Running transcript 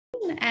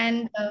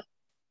and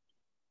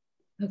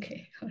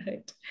okay, all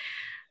right.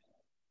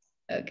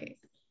 Okay.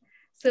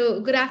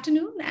 So good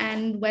afternoon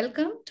and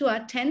welcome to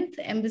our 10th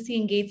Embassy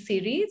Engage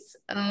series,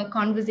 a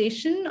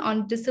conversation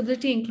on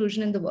disability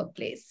inclusion in the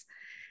workplace.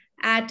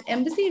 At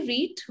Embassy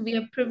REIT, we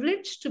are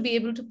privileged to be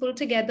able to pull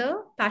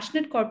together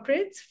passionate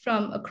corporates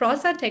from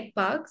across our tech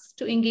parks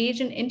to engage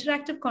in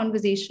interactive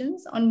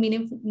conversations on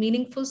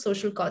meaningful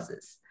social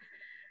causes.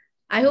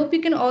 I hope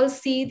you can all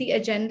see the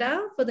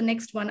agenda for the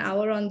next 1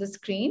 hour on the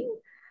screen.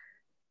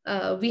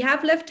 We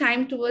have left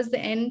time towards the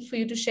end for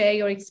you to share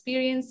your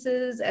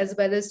experiences, as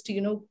well as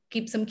to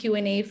keep some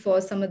Q&A for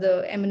some of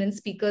the eminent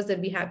speakers that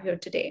we have here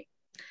today.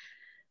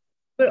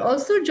 We're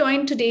also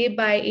joined today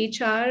by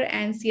HR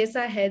and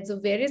CSR heads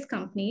of various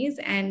companies,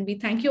 and we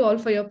thank you all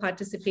for your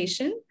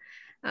participation.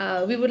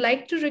 We would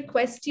like to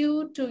request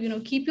you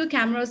to keep your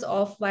cameras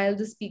off while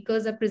the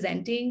speakers are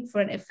presenting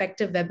for an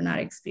effective webinar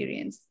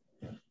experience.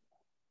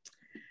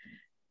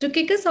 To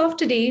kick us off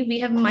today, we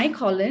have Mike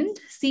Holland,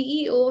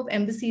 CEO of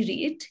Embassy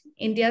REIT,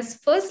 India's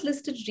first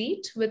listed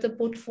REIT with a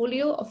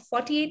portfolio of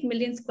 48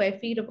 million square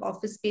feet of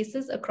office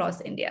spaces across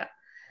India.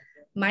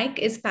 Mike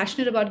is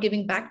passionate about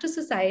giving back to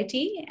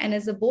society and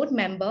is a board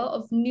member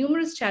of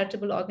numerous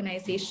charitable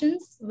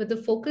organizations with a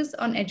focus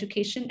on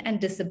education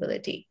and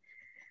disability.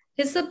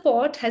 His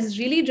support has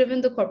really driven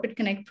the Corporate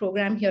Connect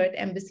program here at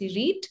Embassy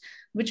REIT,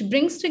 which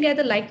brings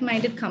together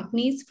like-minded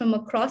companies from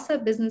across our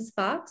business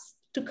parks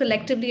to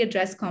collectively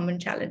address common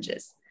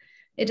challenges.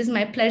 It is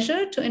my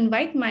pleasure to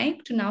invite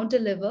Mike to now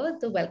deliver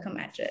the welcome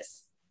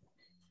address.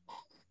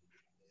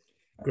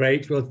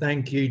 Great. Well,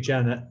 thank you,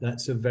 Janet.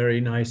 That's a very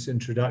nice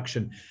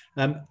introduction.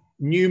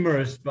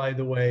 Numerous, by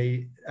the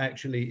way,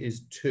 actually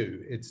is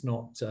 2. It's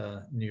not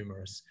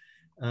numerous.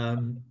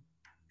 And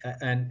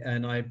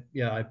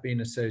I've been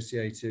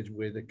associated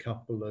with a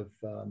couple of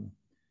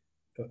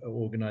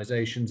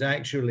organizations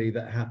actually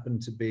that happen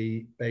to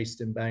be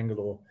based in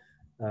Bangalore.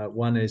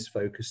 One is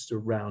focused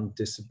around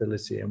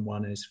disability and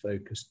one is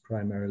focused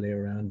primarily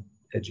around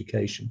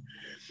education.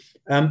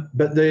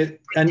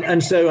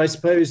 So I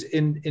suppose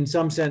in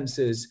some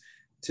senses,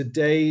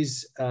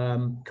 today's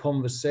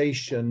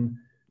conversation,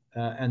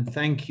 and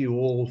thank you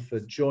all for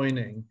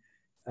joining,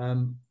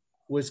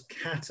 was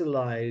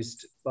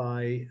catalyzed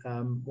by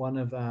one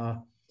of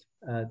our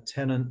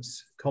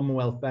tenants,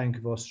 Commonwealth Bank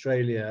of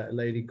Australia, a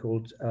lady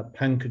called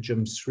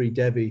Pankajam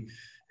Sridevi,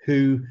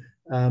 who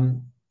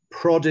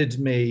prodded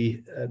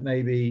me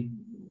maybe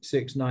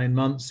 6-9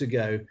 months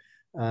ago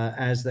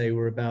as they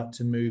were about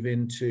to move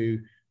into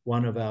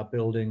one of our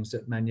buildings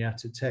at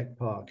Manyata Tech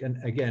Park.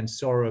 And again,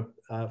 Saurabh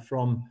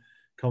from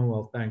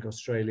Commonwealth Bank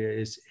Australia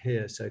is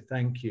here, so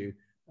thank you.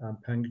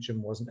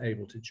 Pankajam wasn't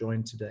able to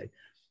join today.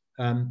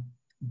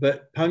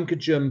 But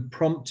Pankajam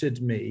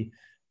prompted me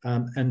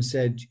and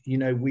said,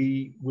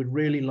 we would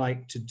really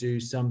like to do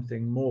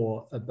something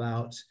more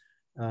about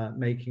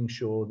making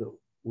sure that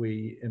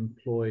we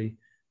employ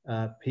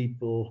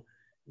people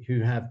who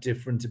have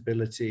different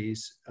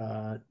abilities,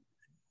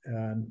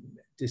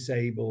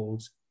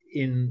 disabled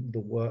in the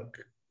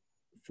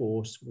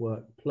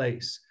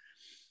workplace.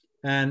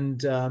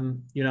 And,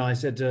 I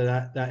said to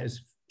her, that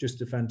is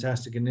just a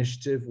fantastic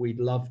initiative. We'd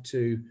love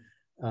to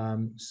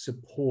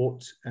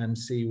support and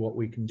see what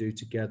we can do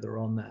together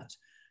on that.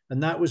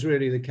 And that was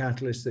really the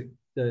catalyst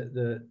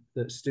that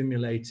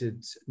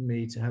stimulated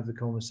me to have the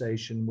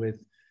conversation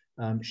with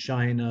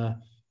Shaina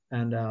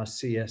and our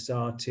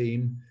CSR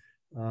team,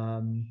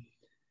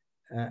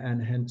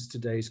 and hence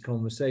today's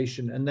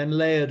conversation. And then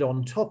layered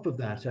on top of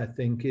that, I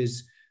think,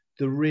 is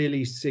the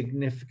really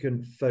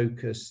significant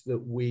focus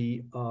that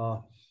we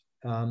are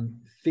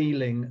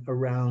feeling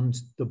around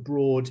the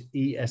broad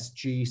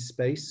ESG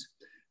space,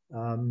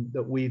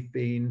 that we've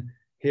been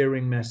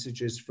hearing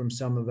messages from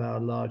some of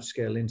our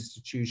large-scale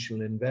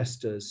institutional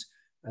investors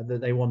that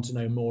they want to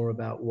know more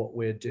about what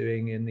we're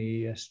doing in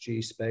the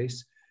ESG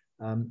space.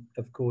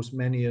 Of course,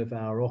 many of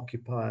our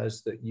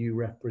occupiers that you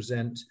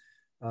represent,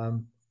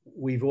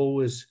 we've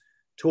always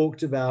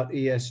talked about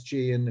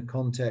ESG in the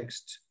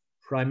context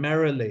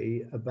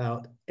primarily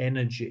about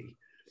energy,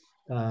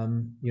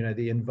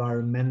 the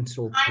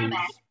environmental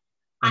piece,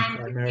 and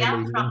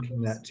primarily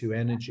linking that to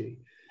energy.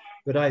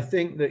 But I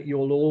think that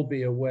you'll all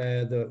be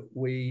aware that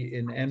we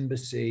in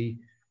Embassy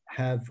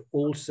have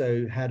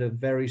also had a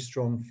very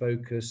strong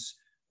focus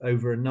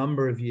over a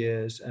number of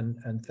years,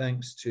 and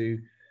thanks to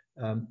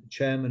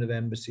Chairman of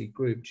Embassy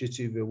Group,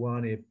 Jitu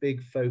Virwani, a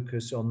big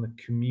focus on the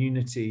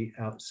community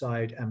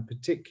outside and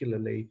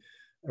particularly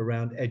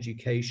around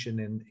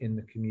education in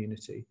the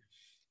community.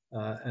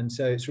 And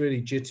so it's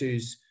really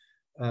Jitu's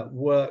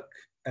work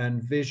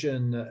and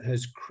vision that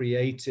has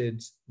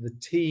created the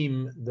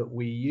team that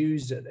we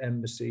use at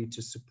Embassy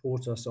to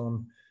support us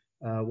on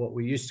what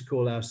we used to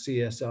call our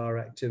CSR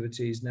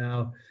activities.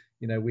 Now,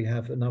 we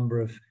have a number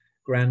of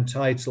grand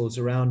titles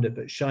around it,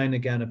 but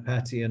Shaina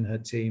Ganapati and her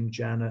team,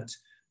 Janet,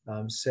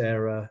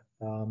 Sarah,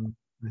 I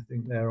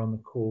think they're on the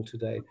call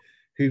today,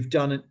 who've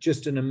done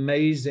just an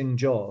amazing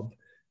job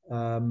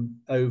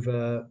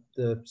over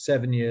the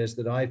 7 years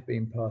that I've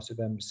been part of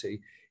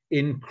Embassy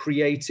in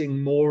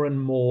creating more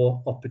and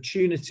more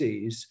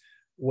opportunities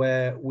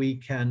where we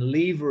can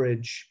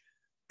leverage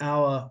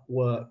our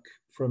work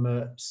from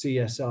a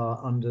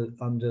CSR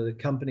under the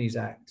Companies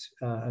Act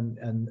and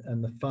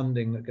the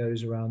funding that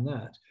goes around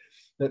that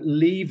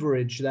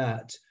leverage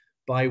that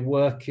by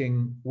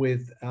working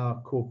with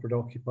our corporate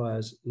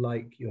occupiers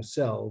like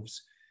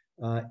yourselves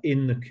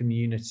in the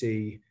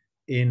community,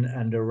 in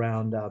and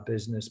around our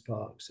business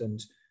parks.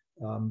 And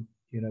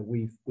you know,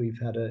 we've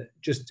had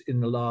just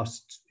in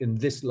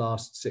this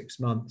last 6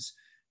 months,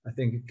 I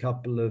think a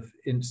couple of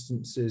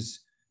instances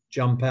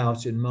jump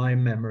out in my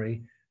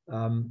memory.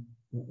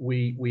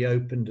 We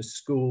opened a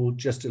school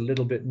just a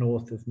little bit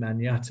north of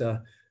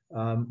Manyata,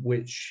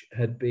 which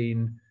had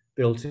been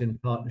built in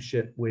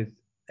partnership with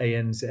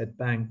ANZ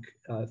Bank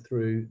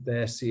through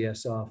their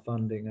CSR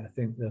funding. I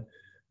think the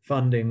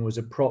funding was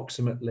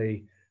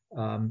approximately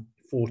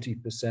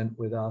 40%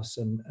 with us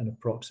and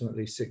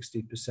approximately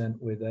 60%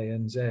 with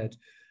ANZ.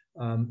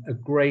 A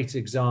great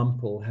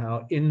example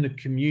how in the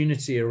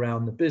community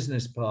around the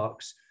business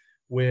parks,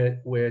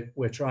 we're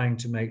trying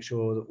to make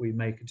sure that we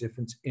make a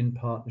difference in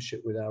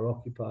partnership with our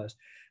occupiers.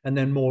 And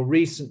then more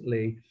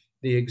recently,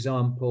 the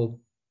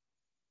example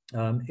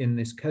in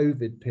this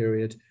COVID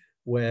period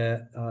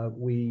where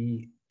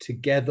we,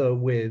 together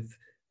with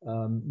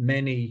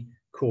many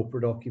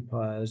corporate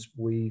occupiers,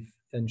 we've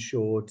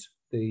ensured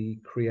the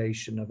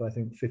creation of, I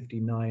think,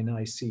 59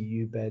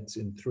 ICU beds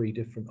in 3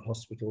 different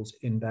hospitals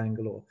in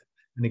Bangalore.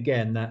 And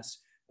again,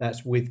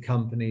 that's with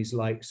companies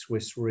like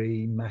Swiss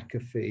Re,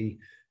 McAfee,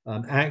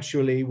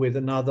 actually with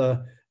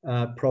another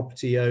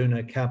property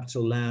owner,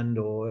 Capital Land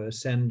or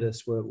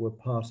Ascendus were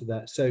part of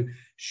that. So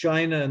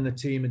Shaina and the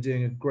team are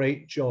doing a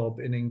great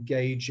job in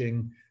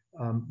engaging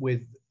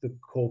with the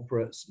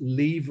corporates,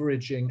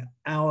 leveraging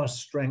our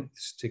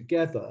strengths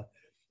together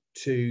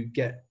to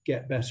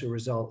get better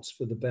results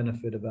for the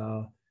benefit of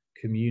our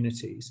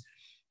communities.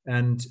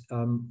 And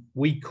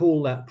we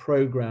call that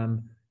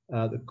program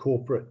the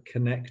Corporate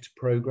Connect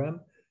program.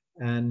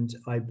 And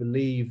I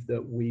believe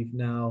that we've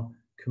now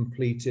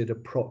completed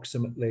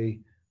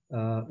approximately,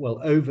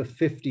 over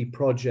 50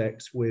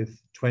 projects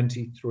with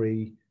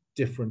 23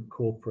 different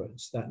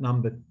corporates. That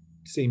number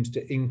seems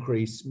to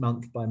increase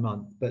month by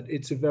month, but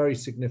it's a very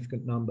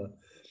significant number.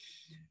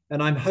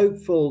 And I'm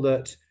hopeful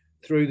that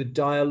through the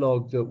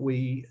dialogue that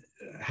we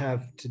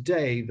have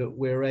today, that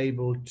we're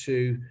able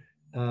to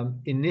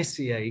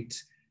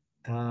initiate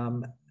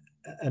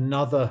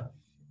another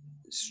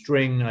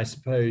string, I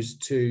suppose,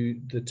 to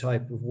the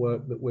type of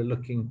work that we're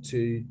looking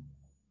to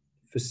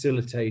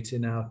facilitate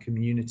in our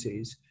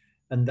communities.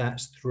 And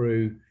that's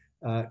through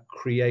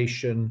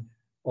creation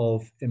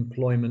of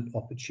employment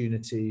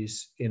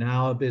opportunities in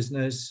our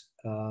business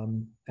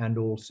and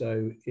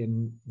also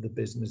in the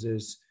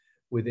businesses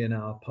within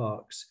our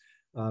parks.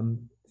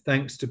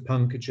 Thanks to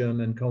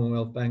Pankajam and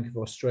Commonwealth Bank of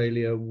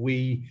Australia,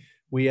 we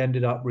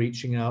ended up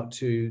reaching out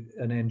to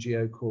an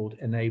NGO called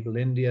Enable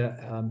India,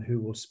 who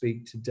will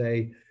speak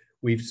today.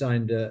 We've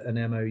signed an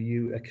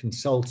MOU, a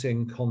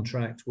consulting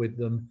contract with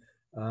them,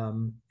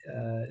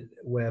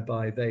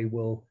 whereby they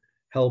will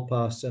help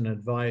us and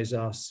advise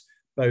us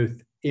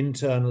both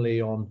internally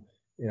on,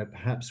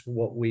 perhaps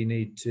what we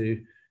need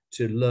to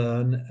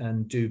learn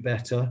and do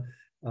better,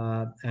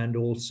 and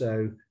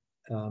also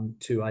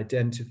to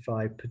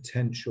identify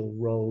potential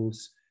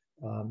roles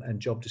and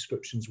job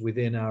descriptions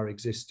within our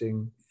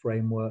existing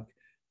framework,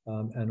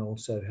 and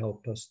also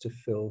help us to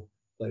fill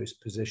those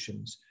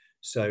positions.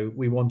 So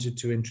we wanted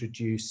to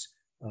introduce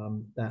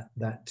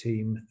that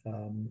team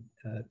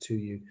to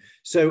you.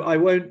 So I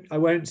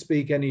won't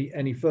speak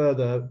any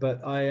further,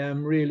 but I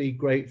am really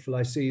grateful.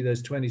 I see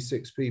there's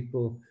 26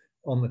 people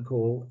on the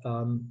call.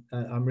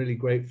 I'm really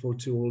grateful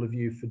to all of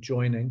you for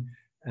joining,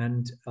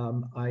 and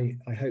I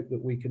hope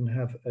that we can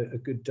have a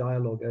good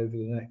dialogue over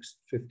the next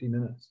 50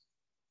 minutes.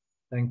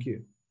 Thank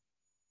you.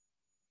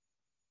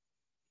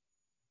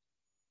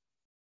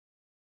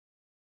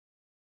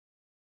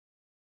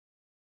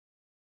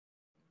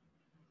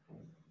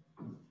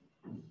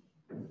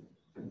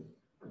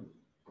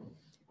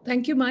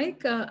 Thank you,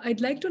 Mike.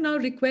 I'd like to now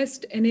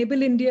request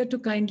Enable India to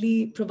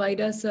kindly provide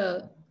us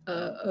a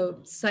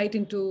sight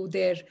into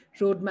their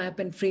roadmap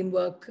and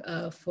framework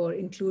for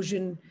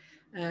inclusion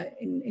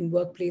in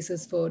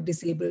workplaces for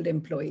disabled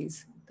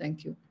employees.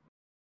 Thank you.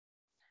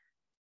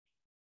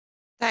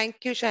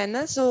 Thank you,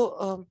 Shaina.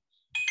 So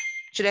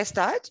should I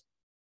start?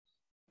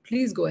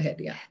 Please go ahead,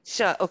 yeah.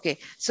 Sure, okay.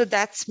 So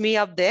that's me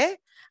up there.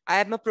 I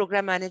am a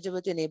program manager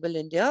with Enable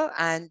India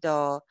and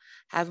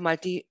have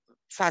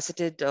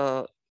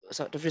multifaceted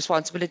sort of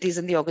responsibilities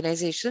in the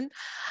organization.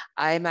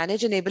 I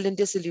manage Enable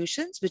India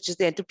Solutions, which is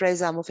the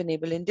enterprise arm of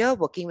Enable India,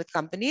 working with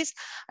companies.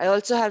 I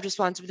also have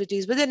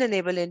responsibilities within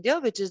Enable India,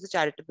 which is the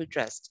charitable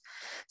trust.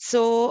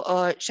 So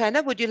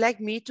Shaina, would you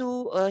like me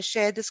to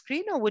share the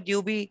screen, or would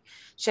you be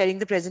sharing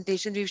the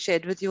presentation we've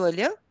shared with you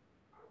earlier?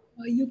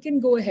 You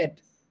can go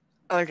ahead.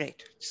 All right,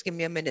 just give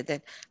me a minute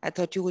then. I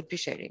thought you would be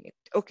sharing it.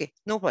 Okay,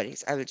 no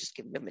worries. I will just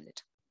give me a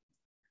minute.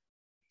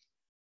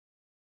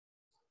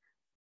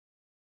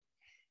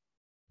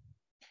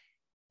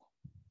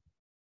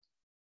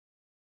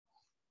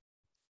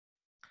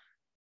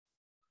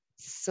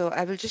 So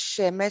I will just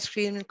share my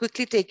screen and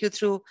quickly take you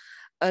through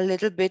a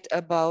little bit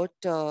about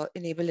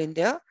Enable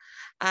India.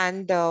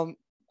 And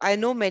I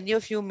know many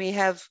of you may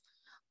have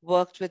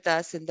worked with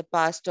us in the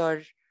past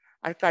or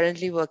are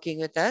currently working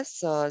with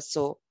us.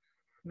 So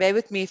bear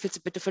with me if it's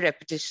a bit of a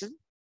repetition.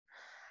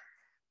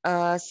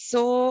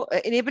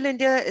 Enable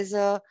India is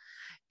a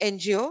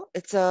NGO.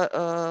 It's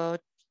a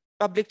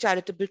public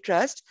charitable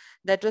trust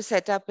that was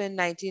set up in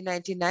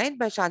 1999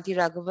 by Shanti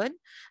Raghavan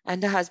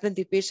and her husband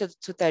Dipesh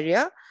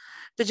Sutaria.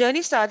 The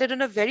journey started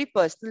on a very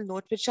personal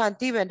note with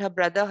Shanti when her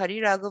brother Hari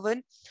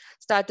Raghavan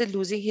started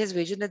losing his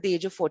vision at the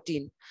age of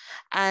 14.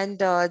 And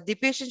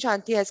Dipesh and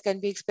Shanti, as can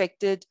be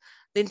expected,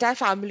 the entire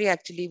family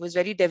actually was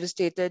very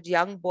devastated.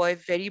 Young boy,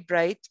 very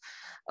bright,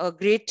 a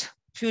great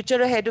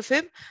future ahead of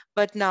him,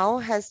 but now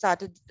has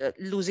started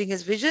losing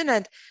his vision,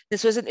 and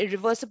this was an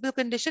irreversible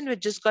condition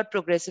which just got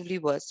progressively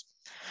worse.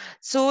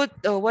 So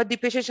what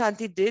Dipesh and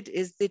Shanti did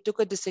is they took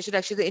a decision,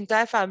 actually the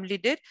entire family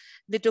did,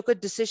 they took a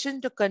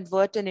decision to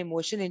convert an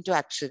emotion into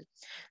action.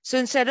 So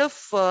instead of,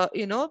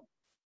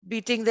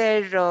 beating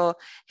their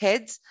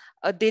heads,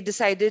 they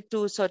decided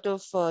to sort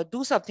of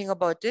do something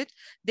about it.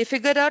 They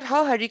figured out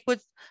how Hari could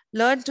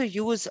learn to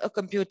use a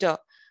computer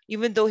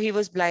even though he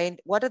was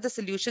blind. What are the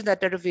solutions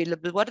that are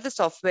available? What are the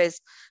softwares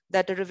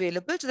that are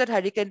available so that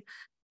Hari can,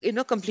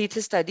 complete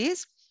his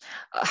studies?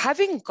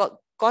 Having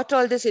got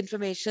all this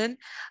information,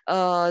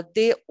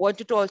 they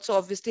wanted to also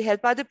obviously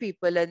help other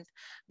people. And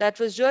that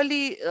was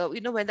really,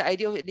 when the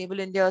idea of Enable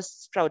India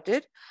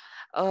sprouted.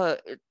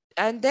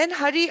 And then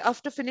Hari,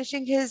 after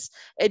finishing his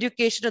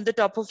education at the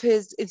top of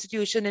his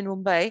institution in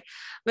Mumbai,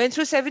 went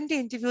through 70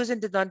 interviews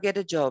and did not get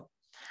a job.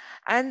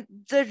 And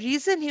the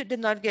reason he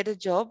did not get a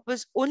job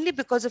was only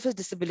because of his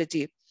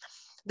disability.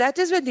 That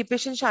is when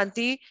Dipesh and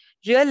Shanti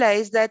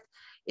realized that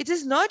it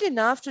is not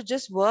enough to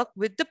just work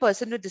with the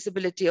person with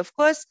disability. Of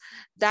course,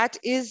 that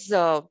is,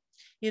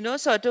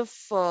 sort of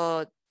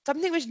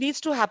something which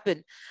needs to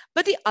happen.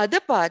 But the other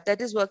part,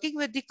 that is working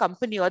with the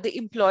company or the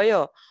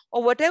employer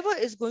or whatever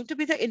is going to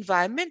be the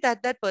environment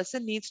that that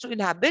person needs to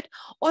inhabit,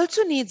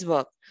 also needs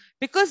work.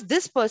 Because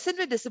this person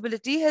with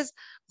disability has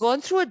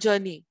gone through a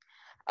journey.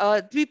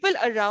 People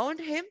around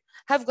him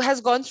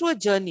has gone through a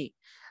journey.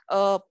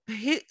 So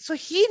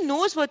he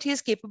knows what he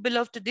is capable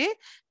of today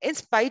in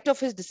spite of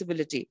his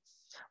disability.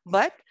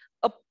 But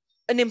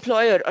an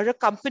employer or a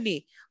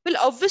company, well,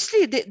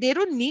 obviously they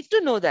don't need to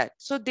know that.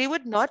 So they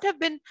would not have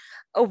been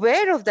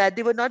aware of that.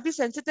 They would not be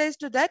sensitized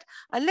to that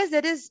unless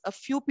there is a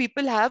few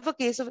people have a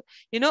case of,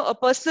 a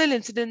personal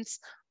incidence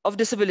of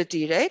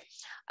disability, right?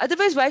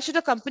 Otherwise, why should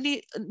a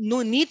company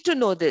need to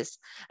know this?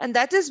 And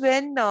that is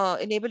when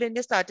Enable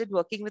India started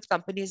working with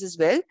companies as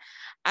well,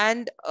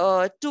 and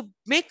to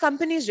make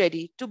companies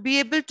ready to be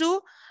able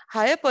to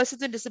hire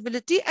persons with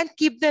disability and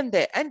keep them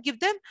there and give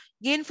them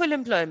gainful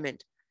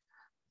employment.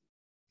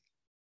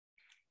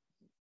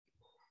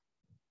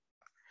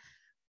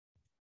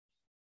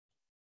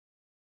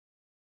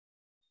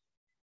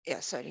 Yeah,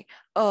 sorry.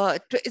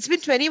 It's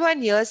been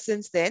 21 years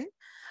since then.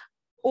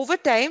 Over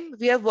time,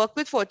 we have worked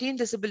with 14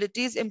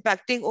 disabilities,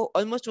 impacting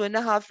almost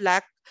 2.5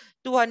 lakh,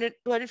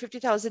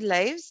 250,000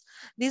 lives.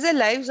 These are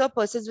lives of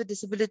persons with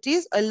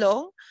disabilities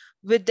along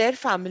with their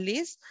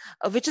families,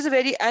 which is a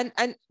very,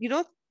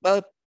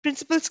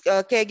 principals,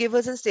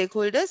 caregivers and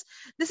stakeholders.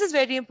 This is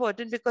very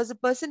important because the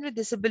person with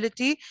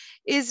disability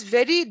is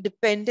very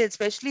dependent,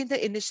 especially in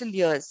the initial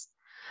years,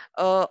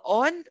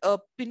 on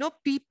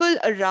people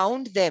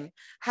around them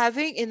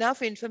having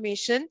enough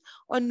information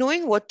on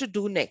knowing what to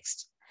do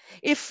next.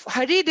 If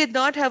Hari did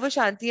not have a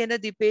Shanti and a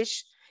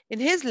Dipesh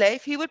in his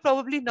life, he would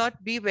probably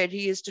not be where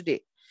he is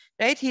today,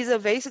 right? He's a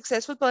very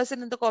successful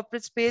person in the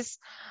corporate space,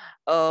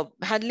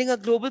 handling a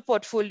global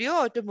portfolio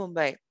out of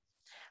Mumbai,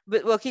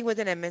 working with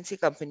an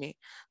MNC company.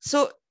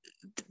 So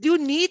you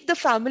need the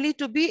family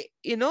to be,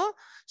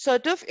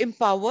 sort of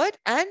empowered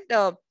and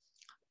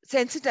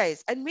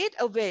sensitized and made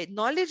aware.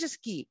 Knowledge is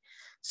key.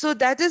 So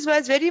that is why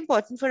it's very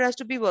important for us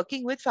to be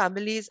working with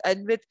families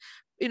and with,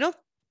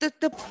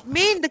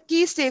 the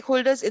key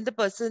stakeholders in the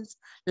person's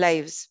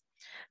lives.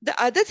 The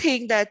other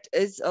thing that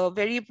is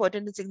very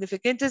important and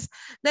significant is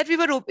that we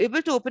were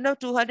able to open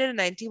up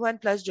 291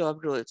 plus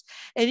job roles.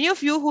 Any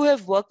of you who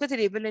have worked with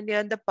Enable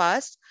India in the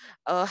past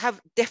have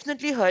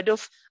definitely heard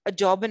of a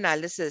job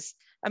analysis.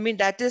 I mean,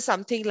 that is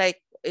something like,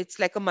 it's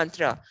like a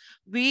mantra.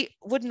 We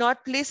would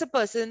not place a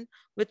person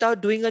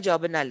without doing a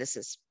job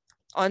analysis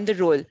on the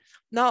role.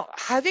 Now,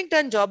 having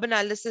done job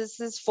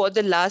analysis for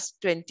the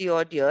last 20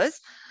 odd years,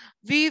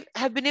 we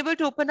have been able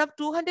to open up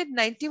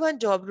 291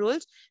 job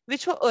roles,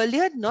 which were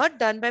earlier not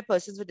done by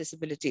persons with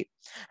disability.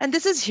 And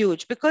this is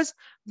huge because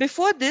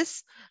before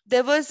this,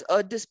 there was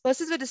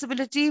persons with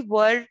disability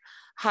were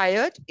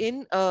hired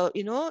in,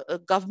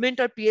 government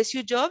or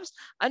PSU jobs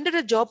under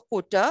a job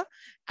quota,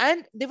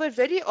 and they were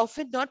very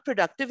often not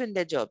productive in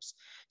their jobs.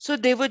 So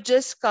they would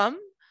just come,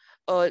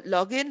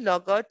 log in,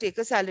 log out, take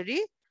a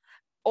salary,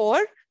 or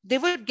they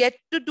would get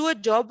to do a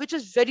job which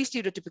is very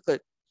stereotypical,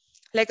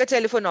 like a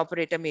telephone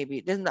operator.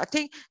 Maybe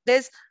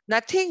there's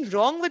nothing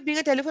wrong with being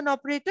a telephone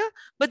operator,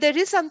 but there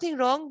is something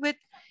wrong with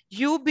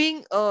you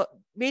being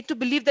made to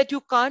believe that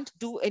you can't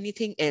do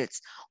anything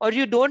else, or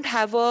you don't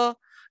have a,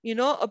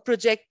 a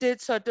projected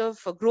sort of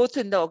growth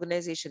in the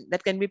organization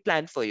that can be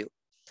planned for you.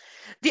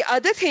 The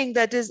other thing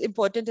that is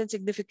important and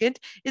significant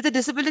is the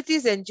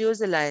Disabilities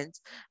NGOs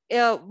Alliance.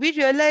 We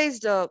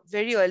realized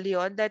very early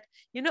on that,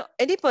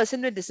 any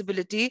person with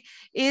disability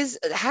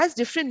has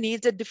different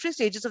needs at different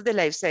stages of their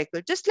life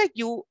cycle, just like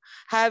you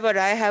have, or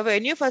I have, or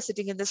any of us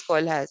sitting in this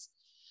call has.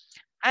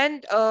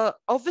 And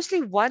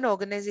obviously, one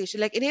organization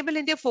like Enable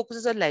India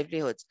focuses on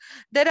livelihoods.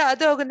 There are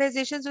other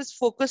organizations which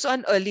focus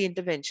on early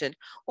intervention,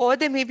 or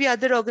there may be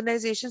other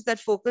organizations that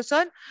focus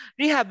on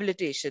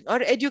rehabilitation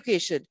or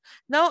education.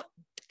 Now,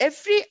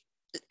 every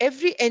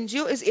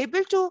NGO is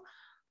able to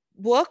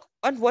work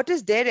on what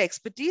is their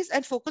expertise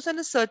and focus on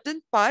a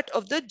certain part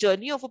of the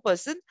journey of a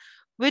person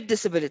with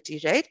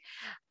disability, right?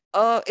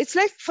 It's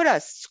like for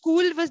us,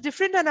 school was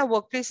different and our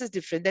workplace is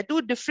different. They're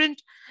two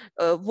different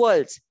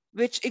worlds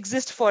which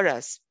exist for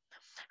us.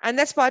 And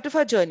that's part of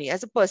our journey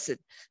as a person.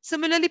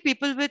 Similarly,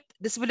 people with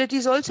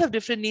disabilities also have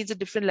different needs at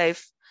different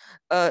life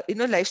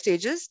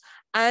stages.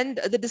 And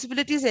the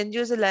Disabilities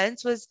NGOs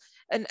Alliance was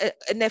an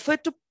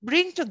effort to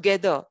bring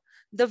together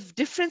the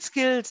different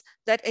skills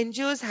that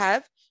NGOs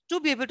have to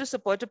be able to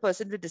support a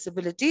person with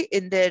disability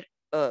in their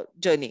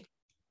journey.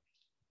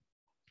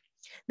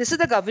 This is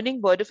the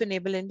governing board of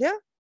Enable India.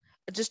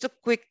 Just a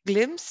quick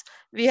glimpse.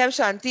 We have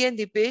Shanti and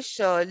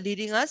Dipesh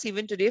leading us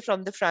even today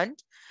from the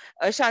front.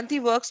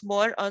 Shanti works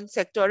more on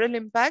sectoral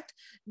impact.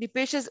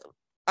 Dipesh is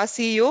our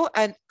CEO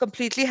and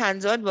completely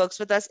hands-on, works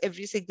with us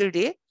every single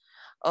day.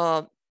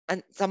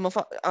 And some of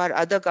our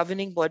other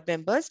governing board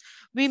members.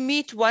 We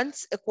meet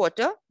once a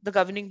quarter. The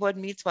governing board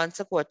meets once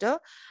a quarter,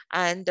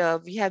 and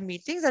we have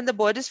meetings, and the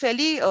board is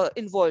fairly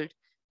involved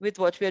with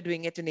what we are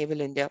doing at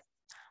Enable India.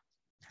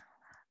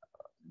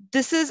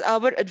 This is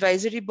our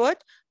advisory board.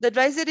 The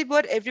advisory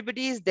board,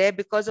 everybody is there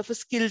because of a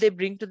skill they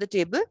bring to the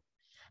table.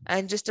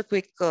 And just a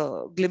quick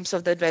glimpse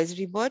of the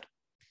advisory board.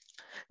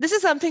 This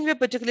is something we're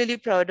particularly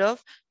proud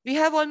of. We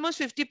have almost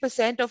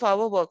 50% of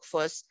our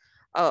workforce.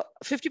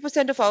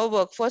 50% of our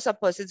workforce are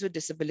persons with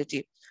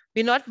disability.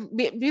 We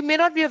may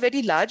not be a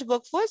very large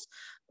workforce.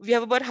 We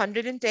have about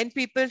 110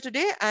 people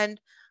today, and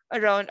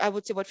around, I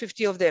would say, about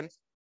 50 of them,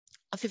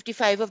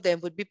 55 of them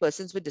would be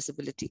persons with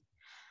disability.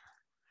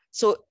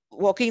 So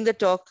walking the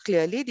talk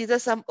clearly, these are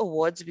some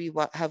awards we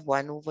have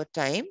won over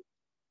time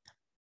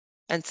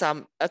and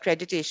some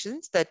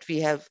accreditations that we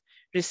have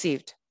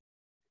received.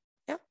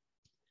 Yeah.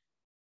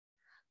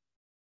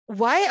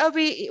 Why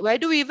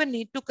do we even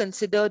need to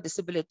consider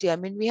disability? I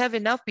mean, we have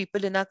enough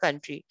people in our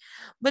country,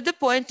 but the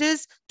point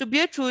is to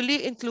be a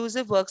truly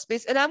inclusive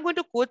workspace. And I'm going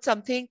to quote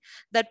something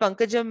that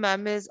Pankajam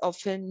ma'am is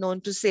often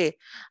known to say.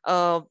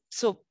 Pankajam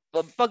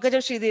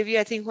Sridevi,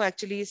 I think, who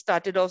actually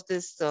started off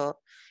this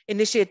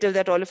initiative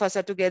that all of us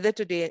are together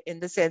today in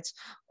the sense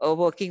of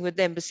working with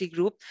the embassy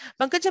group.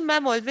 Pankajam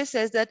ma'am always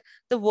says that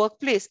the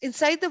workplace,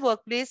 inside the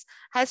workplace,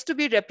 has to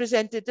be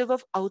representative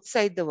of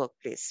outside the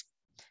workplace,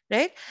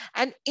 right?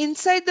 And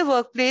inside the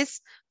workplace,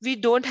 we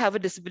don't have a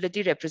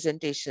disability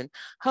representation.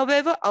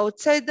 However,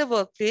 outside the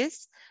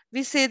workplace,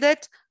 we say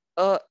that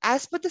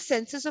as per the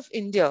census of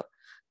India,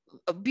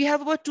 we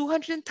have about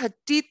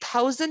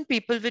 230,000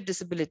 people with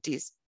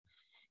disabilities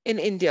in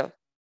India,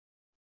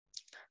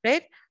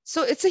 right?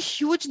 So it's a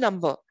huge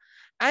number.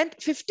 And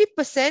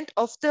 50%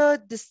 of the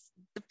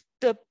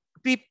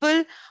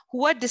people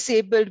who are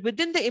disabled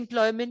within the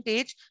employment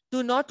age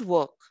do not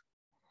work.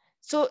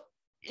 So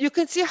you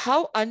can see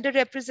how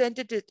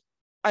underrepresented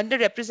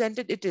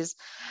it is.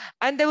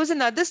 And there was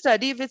another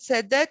study which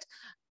said that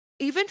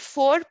even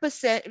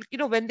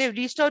 4%, when they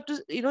reached out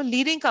to,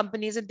 leading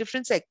companies in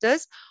different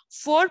sectors,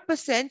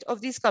 4%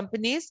 of these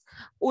companies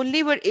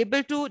only were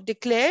able to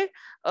declare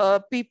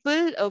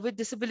people with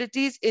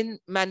disabilities in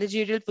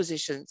managerial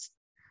positions,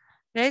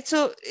 right?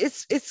 So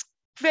it's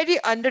very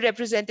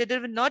underrepresented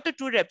and not a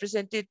true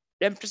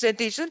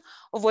representation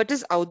of what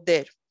is out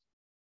there.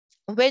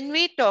 When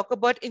we talk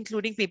about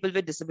including people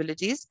with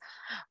disabilities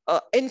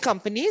in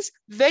companies,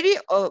 very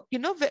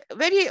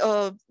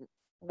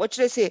what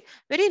should I say,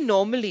 very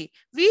normally,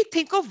 we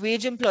think of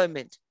wage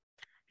employment,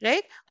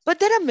 right? But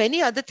there are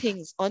many other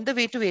things on the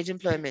way to wage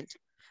employment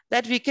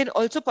that we can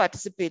also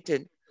participate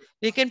in.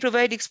 We can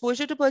provide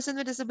exposure to persons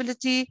with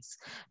disabilities.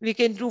 We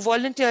can do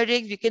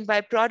volunteering. We can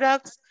buy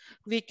products.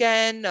 We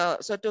can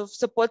sort of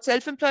support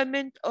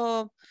self-employment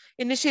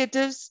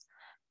initiatives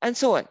and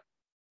so on.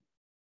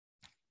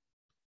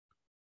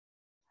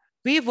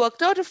 We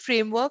worked out a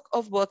framework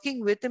of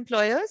working with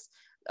employers.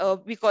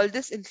 We call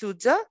this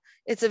Incluza.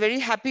 It's a very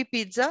happy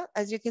pizza,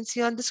 as you can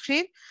see on the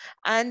screen.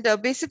 And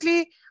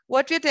basically,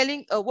 what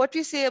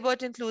we say about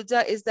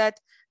Incluza is that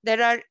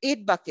there are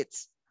 8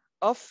 buckets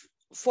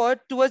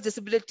towards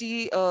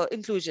disability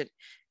inclusion.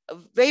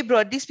 Very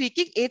broadly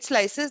speaking, 8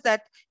 slices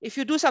that if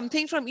you do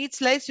something from each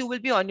slice, you will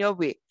be on your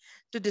way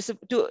to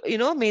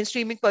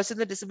mainstreaming persons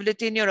with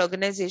disability in your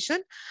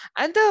organization.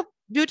 And the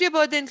beauty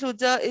about the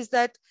Incluza is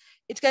that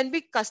it can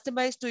be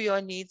customized to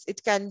your needs.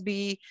 It can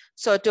be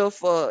sort of,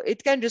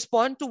 it can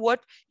respond to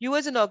what you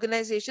as an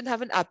organization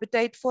have an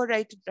appetite for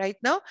right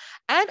now,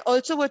 and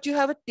also what you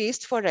have a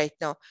taste for right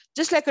now,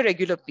 just like a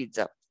regular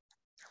pizza.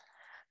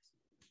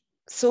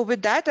 So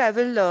with that,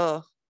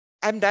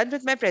 I'm done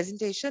with my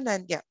presentation,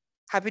 and yeah,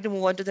 happy to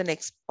move on to the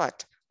next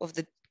part of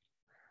the.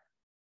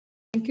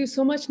 Thank you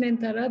so much,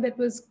 Nayantara. That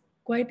was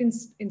quite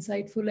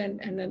insightful,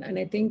 and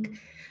I think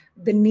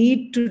the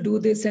need to do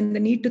this and the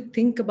need to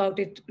think about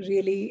it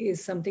really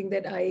is something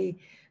that I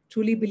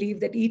truly believe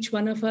that each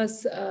one of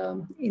us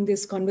in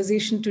this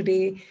conversation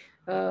today,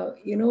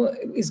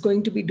 is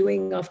going to be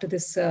doing after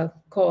this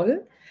call.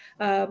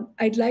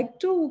 I'd like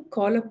to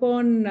call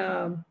upon,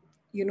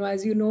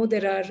 as you know,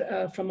 there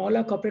are from all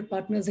our corporate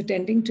partners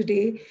attending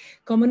today,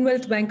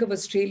 Commonwealth Bank of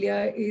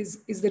Australia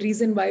is the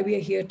reason why we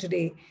are here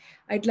today.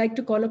 I'd like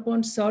to call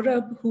upon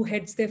Saurabh, who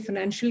heads their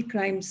financial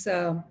crimes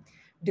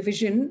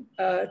division,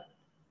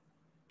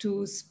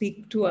 to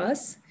speak to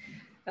us.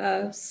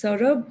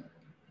 Saurabh,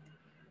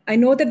 I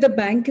know that the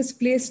bank has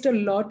placed a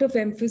lot of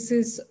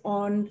emphasis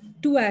on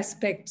two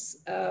aspects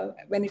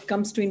when it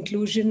comes to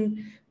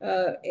inclusion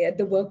at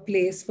the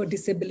workplace for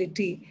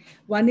disability.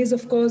 One is,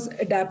 of course,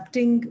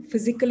 adapting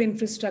physical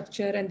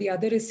infrastructure, and the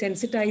other is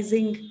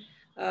sensitizing,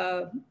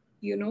 the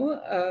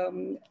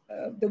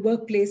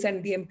workplace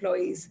and the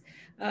employees.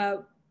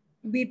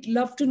 We'd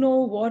love to know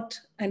what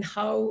and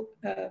how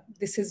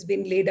this has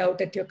been laid out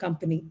at your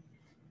company.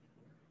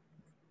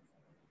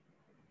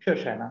 Sure,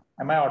 Shaina.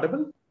 Am I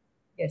audible?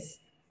 Yes.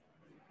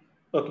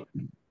 Okay.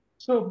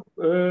 So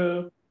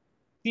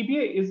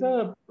CBA is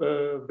a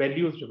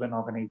values-driven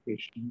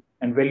organization,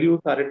 and values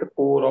are at the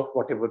core of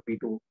whatever we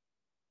do.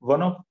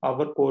 One of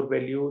our core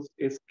values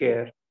is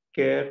care.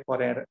 Care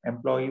for our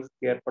employees,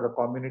 care for the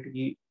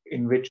community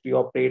in which we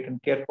operate,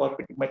 and care for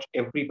pretty much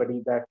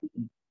everybody that we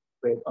interact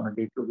with on a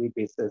day-to-day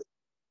basis.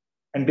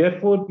 And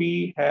therefore,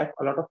 we have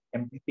a lot of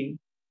empathy,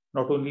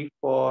 not only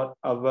for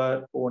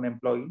our own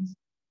employees,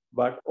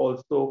 but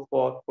also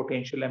for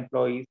potential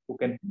employees who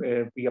can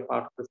be a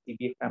part of the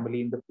CBA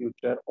family in the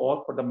future,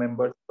 or for the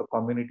members of the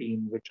community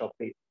in which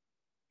operate.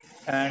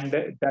 And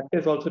that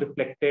is also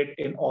reflected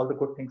in all the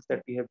good things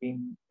that we have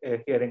been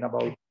hearing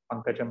about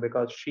Pankajam,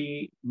 because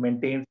she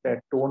maintains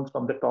that tone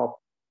from the top,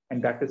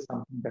 and that is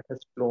something that has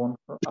flown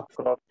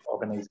across the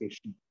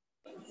organization.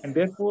 And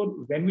therefore,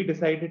 when we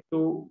decided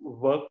to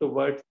work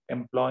towards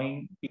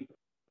employing people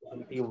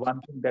with disability, one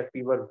thing that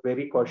we were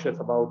very cautious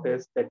about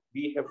is that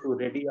we have to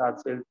ready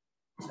ourselves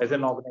as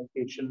an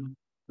organization,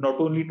 not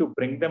only to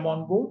bring them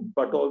on board,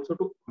 but also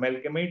to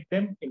amalgamate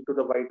them into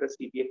the wider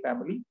CBA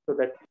family so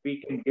that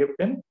we can give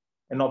them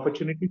an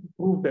opportunity to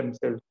prove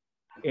themselves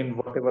in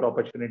whatever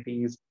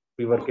opportunities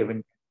we were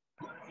given.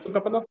 So a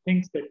couple of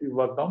things that we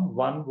worked on.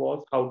 One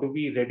was, how do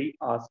we ready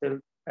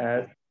ourselves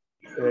as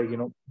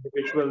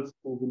individuals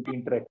who will be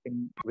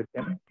interacting with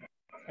them.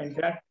 And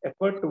that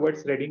effort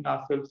towards readying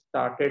ourselves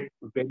started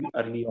very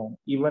early on,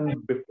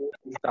 even before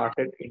we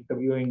started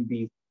interviewing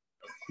these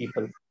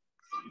people.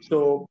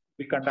 So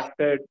we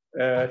conducted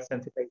a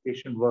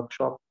sensitization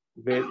workshop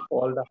with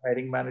all the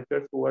hiring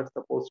managers who are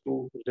supposed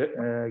to,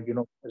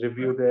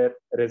 review their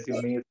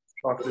resumes,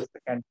 shortlist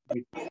the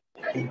candidates,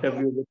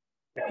 interview with,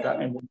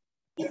 etc. And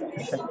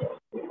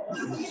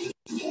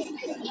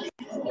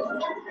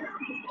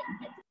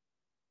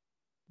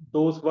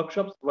those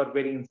workshops were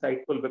very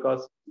insightful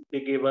because they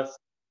gave us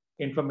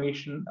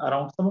information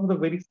around some of the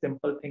very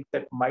simple things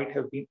that might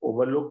have been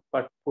overlooked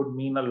but could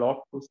mean a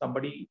lot to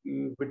somebody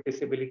with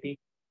disability.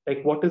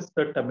 Like, what is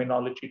the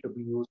terminology to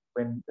be used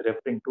when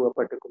referring to a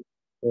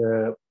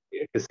particular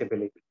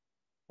disability?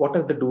 What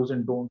are the do's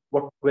and don'ts?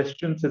 What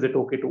questions is it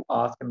okay to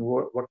ask, and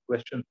what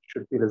questions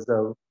should be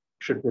reserved?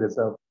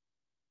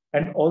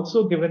 And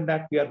also, given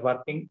that we are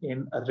working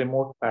in a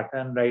remote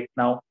pattern right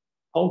now,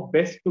 how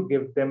best to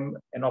give them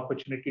an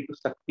opportunity to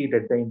succeed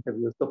at the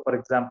interview. So, for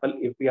example,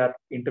 if we are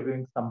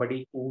interviewing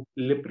somebody who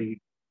lip reads,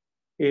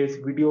 is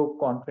video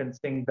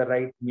conferencing the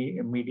right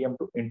medium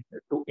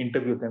to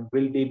interview them?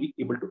 Will they be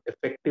able to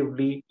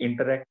effectively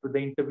interact with the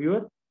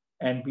interviewer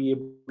and be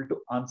able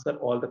to answer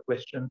all the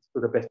questions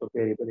to the best of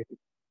their ability?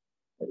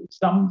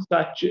 Some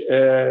such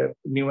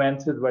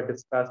nuances were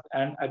discussed,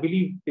 and I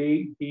believe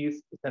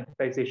these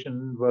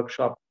sensitization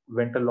workshops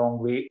went a long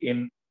way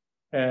in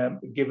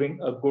giving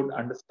a good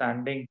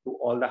understanding to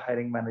all the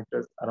hiring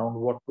managers around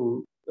what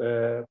to,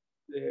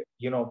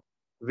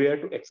 where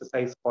to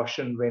exercise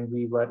caution when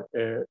we were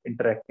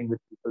interacting with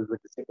people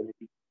with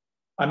disability.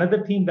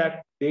 Another theme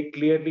that they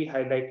clearly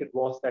highlighted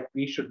was that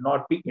we should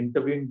not be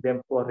interviewing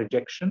them for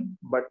rejection,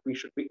 but we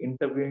should be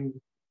interviewing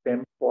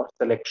them for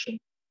selection.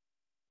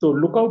 So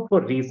look out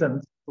for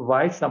reasons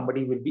why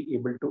somebody will be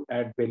able to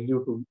add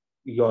value to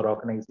your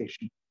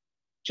organization.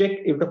 Check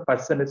if the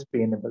person is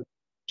trainable.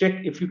 Check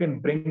if you can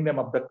bring them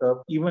up the curve,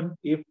 even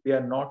if they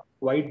are not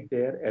quite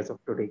there as of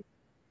today.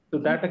 So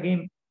that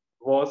again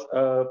was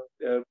a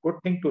good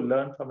thing to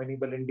learn from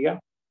Enable India.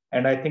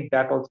 And I think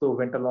that also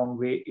went a long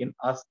way in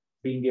us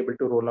being able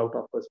to roll out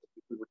offers to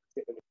people with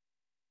disability.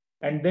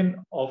 And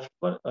then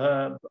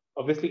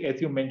obviously,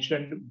 as you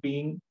mentioned,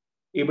 being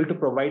able to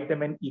provide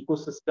them an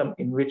ecosystem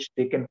in which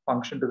they can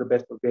function to the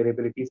best of their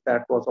abilities.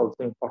 That was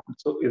also important.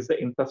 So is the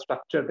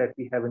infrastructure that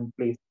we have in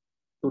place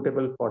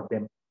suitable for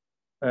them?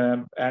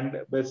 And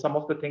some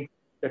of the things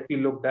that we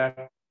looked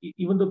at,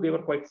 even though they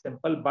were quite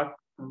simple, but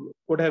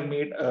could have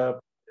made a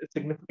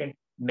significant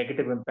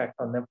negative impact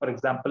on them. For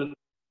example,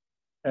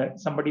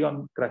 somebody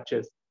on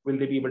crutches, will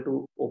they be able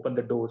to open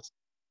the doors?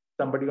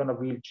 Somebody on a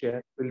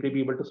wheelchair, will they be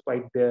able to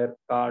swipe their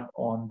card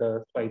on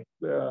the swipe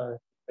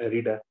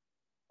reader?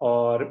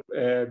 Or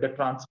the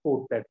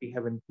transport that we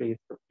have in place,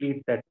 the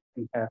fleet that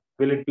we have,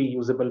 will it be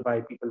usable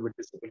by people with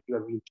disability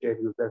or wheelchair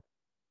users?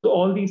 So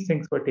all these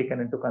things were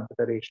taken into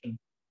consideration.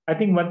 I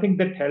think one thing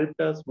that helped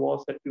us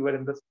was that we were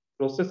in the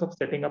process of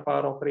setting up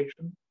our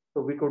operation,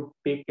 so we could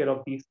take care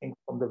of these things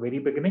from the very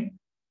beginning.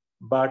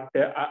 But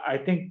I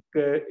think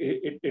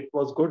it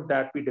was good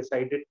that we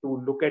decided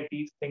to look at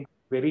these things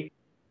very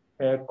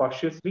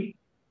cautiously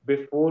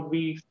before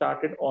we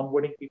started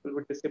onboarding people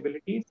with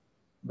disabilities,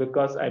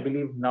 because I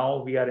believe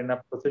now we are in a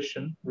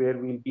position where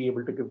we'll be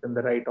able to give them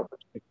the right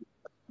opportunity.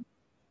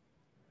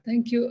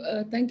 Thank you.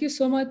 Thank you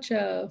so much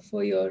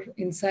for your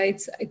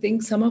insights. I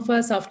think some of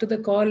us after the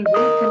call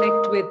will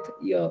connect with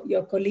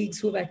your colleagues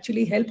who've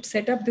actually helped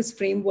set up this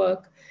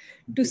framework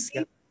to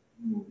see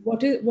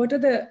what are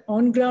the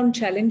on-ground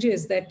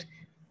challenges that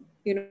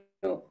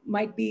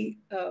might be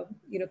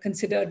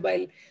considered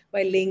while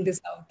laying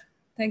this out.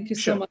 Thank you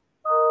so much,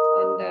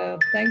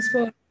 and thanks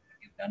for what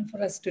you've done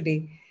for us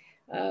today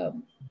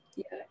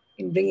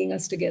in bringing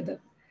us together.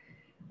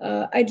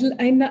 I'd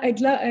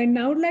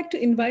now would like to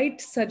invite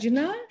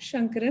Sajana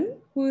Shankaran,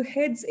 who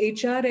heads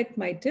HR at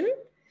Mytel.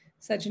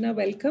 Sajana,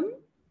 welcome.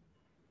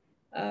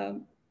 I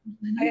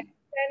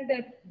understand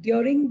that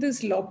during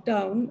this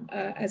lockdown,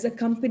 as a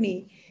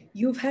company,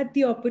 you've had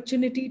the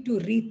opportunity to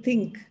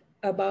rethink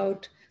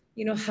about,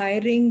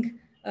 hiring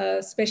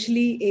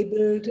specially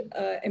abled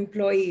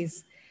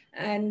employees,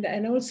 and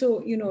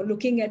also,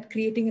 looking at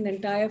creating an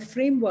entire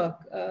framework.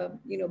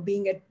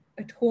 Being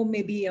at home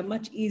may be a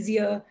much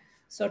easier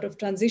sort of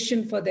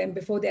transition for them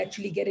before they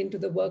actually get into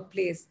the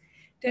workplace.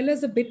 Tell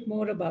us a bit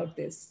more about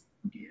this.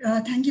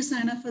 Thank you,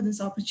 Sana, for this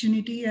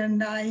opportunity.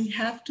 And I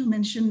have to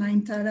mention,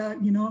 Nainthara,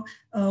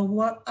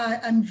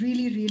 I'm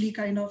really, really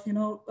kind of,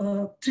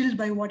 thrilled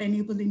by what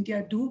Enable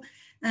India do.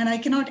 And I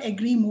cannot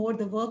agree more.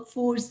 The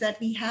workforce that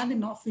we have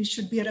in office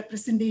should be a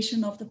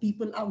representation of the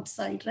people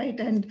outside, right?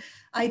 And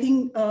I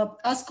think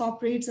us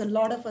corporates, a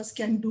lot of us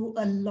can do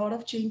a lot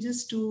of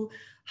changes to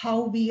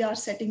how we are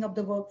setting up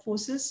the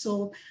workforces.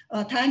 So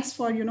thanks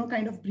for,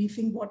 kind of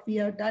briefing what we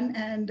have done.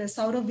 And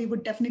Saurav, we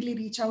would definitely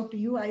reach out to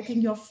you. I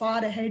think you're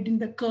far ahead in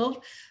the curve,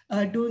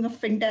 doing a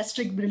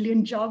fantastic,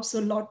 brilliant job. So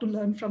a lot to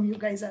learn from you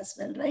guys as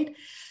well, right?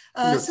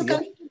 So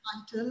coming to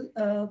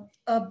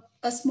Mytel,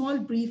 a small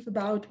brief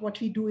about what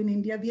we do in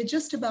India. We are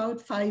just about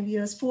 5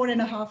 years,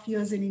 4.5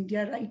 years in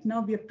India right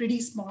now. We are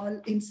pretty small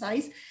in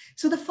size.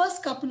 So the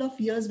first couple of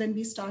years when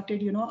we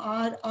started,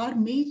 our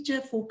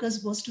major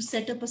focus was to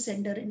set up a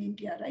center in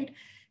India, right?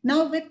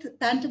 Now with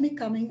pandemic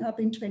coming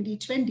up in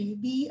 2020,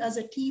 we as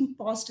a team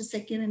paused a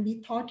second and we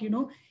thought,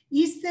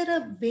 is there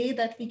a way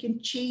that we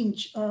can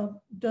change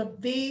the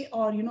way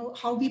or,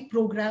 how we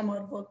program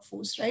our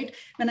workforce, right?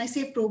 When I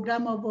say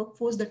program our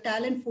workforce, the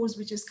talent force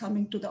which is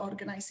coming to the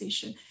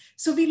organization.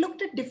 So we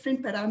looked at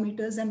different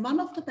parameters, and one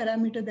of the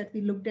parameters that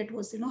we looked at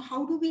was,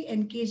 how do we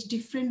engage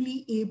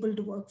differently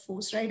abled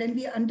workforce, right? And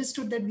we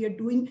understood that we are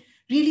doing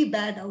really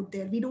bad out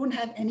there. We don't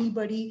have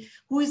anybody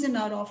who is in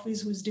our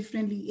office who is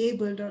differently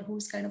abled or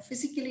who's kind of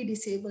physically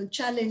disabled,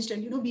 challenged,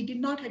 and we did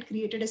not have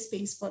created a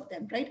space for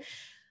them, right?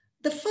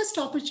 The first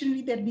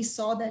opportunity that we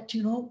saw that,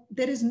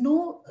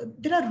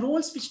 there are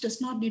roles which does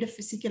not need a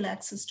physical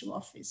access to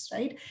office,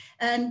 right?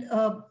 And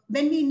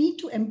when we need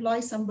to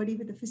employ somebody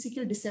with a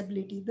physical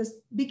disability, the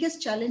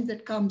biggest challenge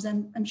that comes,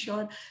 and I'm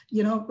sure,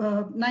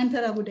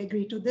 Nainthara would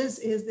agree to this,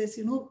 is this,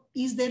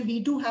 we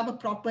do have a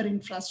proper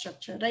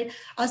infrastructure, right?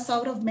 As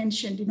Saurav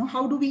mentioned,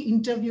 how do we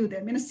interview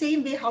them? In the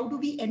same way, how do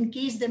we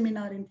engage them in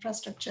our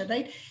infrastructure,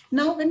 right?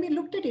 Now, when we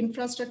looked at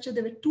infrastructure,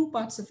 there were two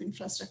parts of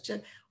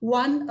infrastructure.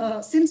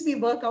 One, since we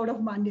work out of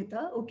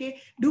Manyata,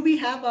 okay, do we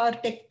have our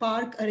tech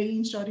park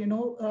arranged or,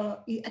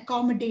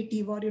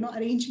 accommodative or,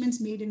 arrangements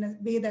made in a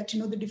way that,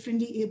 the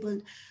differently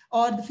abled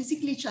or the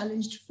physically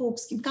challenged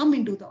folks can come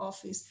into the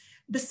office?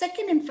 The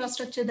second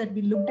infrastructure that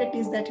we looked at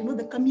is that,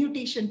 the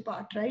commutation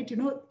part, right?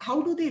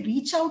 How do they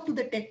reach out to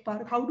the tech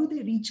park? How do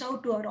they reach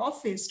out to our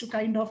office to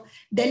kind of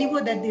deliver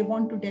that they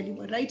want to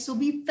deliver, right? So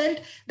we felt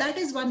that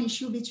is one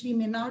issue which we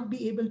may not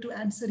be able to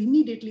answer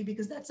immediately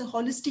because that's a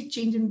holistic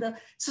change in the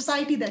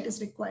society that is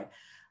required.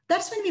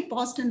 That's when we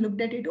paused and looked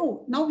at it.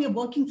 Oh, now we are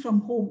working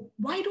from home.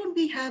 Why don't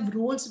we have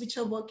roles which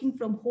are working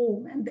from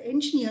home? And the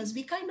engineers,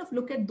 we kind of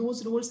look at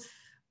those roles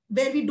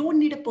where we don't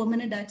need a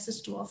permanent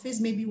access to office,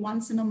 maybe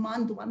once in a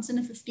month, once in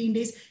a 15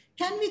 days.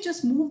 Can we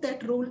just move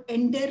that role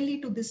entirely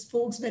to these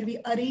folks where we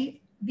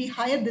we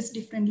hire this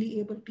differently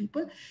abled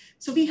people.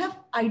 So we have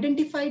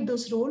identified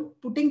those roles,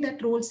 putting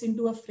that roles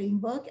into a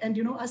framework. And,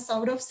 as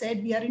Saurav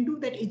said, we are into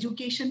that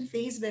education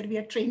phase where we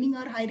are training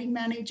our hiring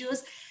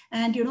managers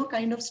and,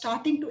 kind of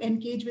starting to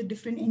engage with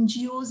different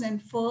NGOs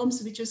and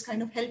firms, which is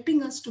kind of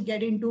helping us to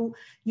get into,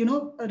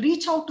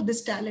 reach out to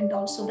this talent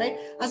also, right?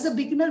 As a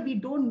beginner, we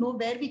don't know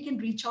where we can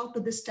reach out to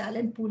this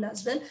talent pool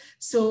as well.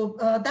 So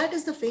that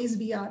is the phase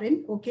we are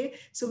in, okay?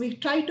 So we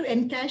try to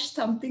encash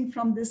something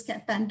from this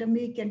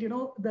pandemic and,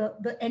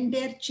 the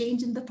entire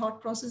change in the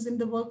thought process in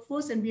the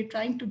workforce, and we're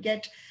trying to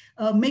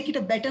make it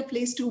a better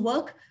place to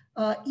work.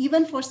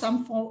 Even for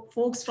some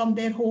folks from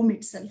their home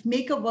itself,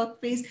 make a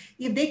workplace.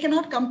 If they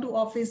cannot come to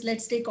office,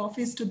 let's take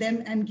office to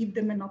them and give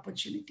them an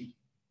opportunity.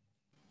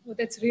 Well,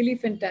 that's really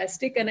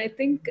fantastic. And I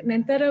think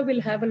Nayanthara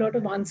will have a lot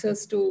of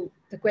answers to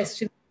the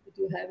questions that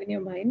you have in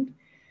your mind.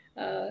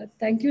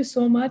 Thank you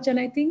so much. And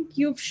I think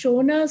you've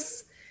shown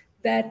us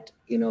that,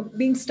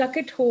 being stuck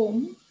at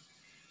home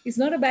is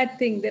not a bad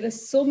thing. There are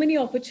so many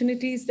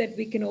opportunities that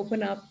we can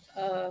open up.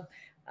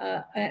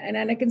 And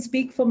I can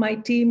speak for my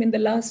team. In the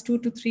last 2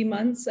 to 3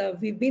 months,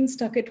 we've been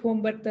stuck at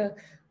home, but the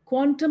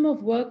quantum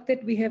of work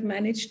that we have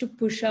managed to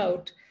push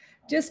out,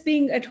 just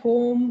being at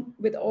home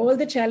with all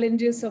the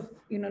challenges of,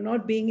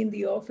 not being in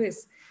the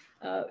office,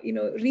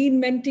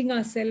 reinventing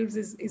ourselves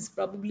is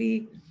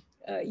probably,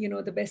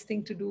 the best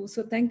thing to do.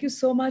 So thank you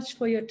so much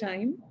for your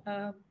time.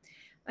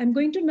 I'm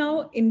going to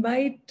now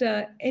invite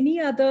any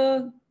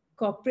other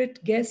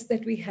corporate guests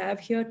that we have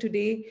here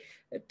today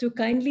to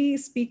kindly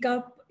speak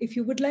up. If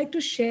you would like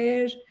to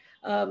share,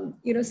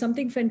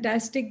 something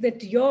fantastic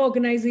that your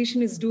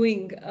organization is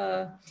doing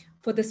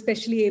for the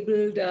specially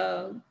abled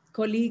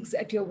colleagues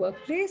at your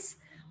workplace,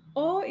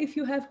 or if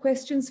you have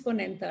questions for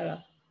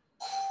Nayanthara.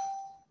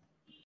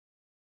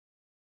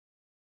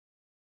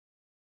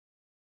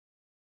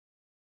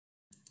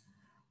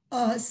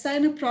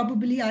 Saina,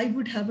 probably I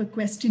would have a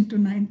question to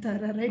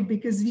Nayanthara, right?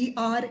 Because we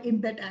are in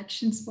that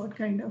action spot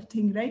kind of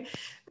thing, right?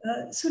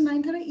 So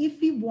Nayanthara, if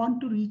we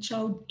want to reach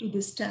out to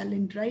this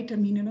talent, right? I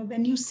mean,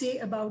 when you say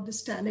about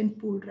this talent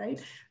pool,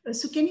 right?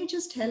 So can you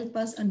just help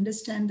us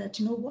understand that,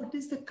 what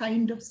is the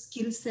kind of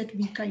skill set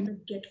we kind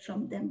of get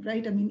from them,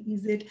 right? I mean,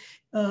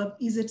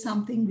 is it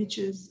something which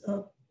is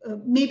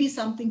maybe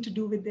something to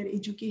do with their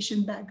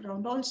education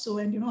background also,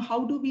 and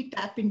how do we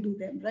tap into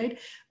them, right?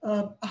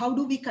 How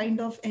do we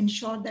kind of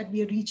ensure that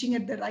we are reaching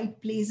at the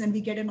right place and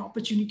we get an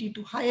opportunity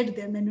to hire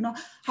them, and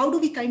how do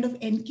we kind of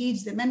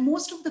engage them? And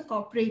most of the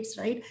corporates,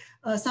 right,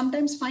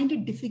 sometimes find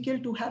it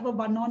difficult to have a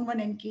one-on-one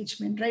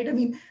engagement, right? I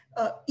mean,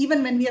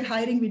 even when we are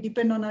hiring, we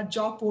depend on our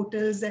job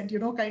portals and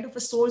kind of a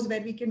source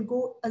where we can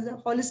go as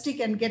a holistic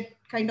and get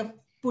kind of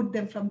put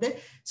them from there.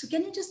 So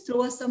can you just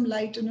throw us some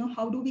light,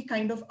 how do we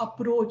kind of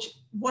approach,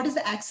 what is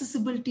the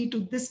accessibility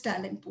to this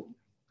talent pool?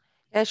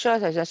 Yeah, sure,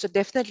 Sajja. So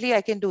definitely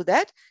I can do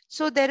that.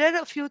 So there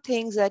are a few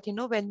things that,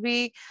 when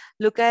we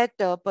look at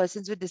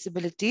persons with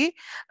disability,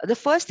 the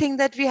first thing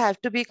that we have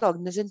to be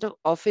cognizant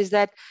of is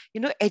that,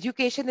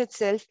 education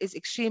itself is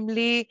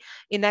extremely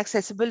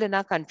inaccessible in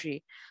our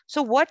country.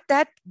 So what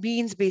that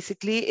means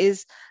basically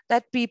is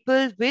that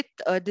people with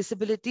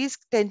disabilities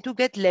tend to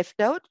get left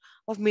out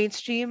of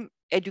mainstream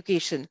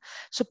education.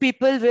 So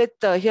people with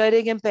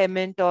hearing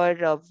impairment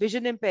or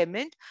vision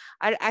impairment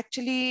are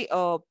actually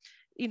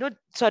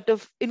sort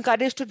of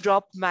encouraged to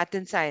drop math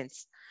and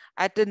science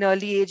at an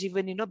early age,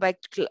 even, by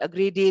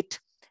grade 8,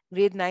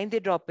 grade 9, they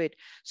drop it.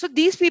 So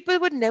these people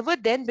would never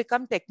then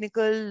become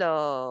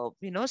technical,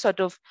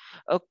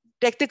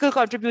 technical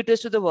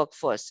contributors to the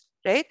workforce,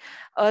 right?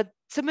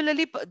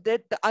 Similarly,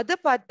 the other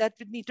part that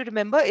we need to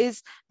remember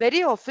is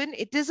very often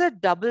it is a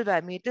double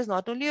whammy. It is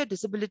not only a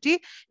disability,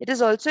 it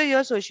is also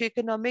your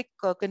socioeconomic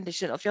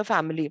condition of your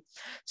family.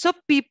 So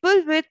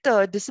people with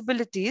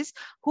disabilities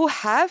who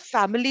have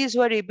families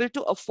who are able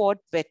to afford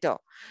better,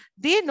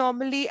 they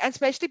normally, and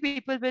especially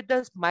people with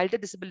the milder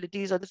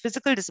disabilities or the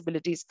physical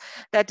disabilities,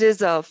 that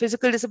is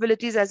physical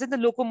disabilities as in the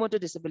locomotor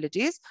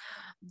disabilities,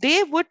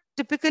 they would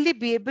typically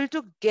be able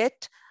to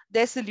get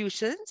their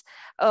solutions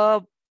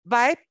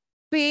by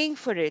paying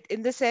for it.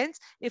 In the sense,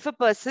 if a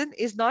person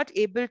is not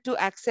able to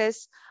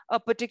access a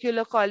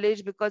particular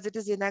college because it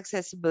is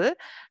inaccessible,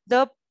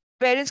 the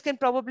parents can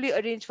probably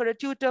arrange for a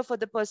tutor for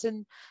the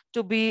person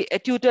to be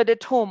tutored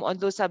at home on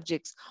those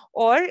subjects,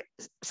 or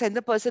send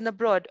the person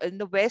abroad. In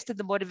the West, in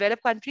the more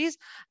developed countries,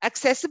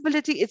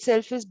 accessibility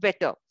itself is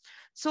better.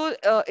 So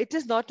it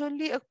is not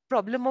only a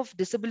problem of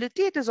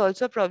disability, it is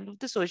also a problem of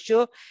the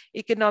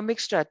socio-economic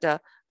strata.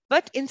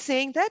 But in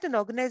saying that, an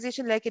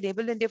organization like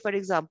Enable India, for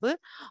example,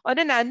 on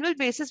an annual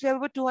basis, we have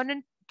about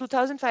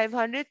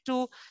 2,500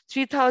 to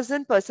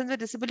 3,000 persons with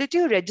disability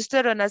who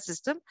register on our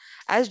system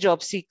as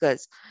job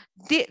seekers.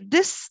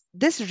 This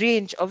this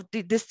range of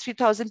this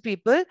 3,000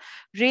 people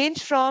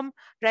range from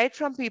right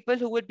from people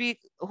who would be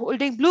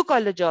holding blue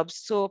collar jobs.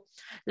 So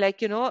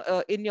like,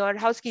 in your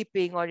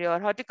housekeeping or your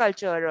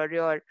horticulture or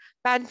your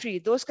pantry,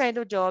 those kind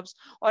of jobs,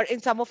 or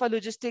in some of our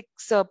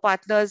logistics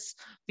partners,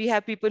 we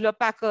have people who are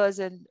packers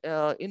and,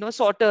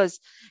 sorters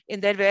in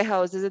their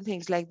warehouses and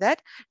things like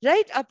that,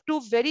 right up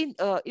to very,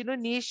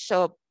 niche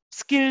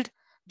skilled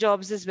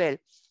jobs as well.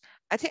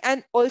 I think,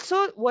 and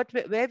also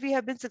where we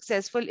have been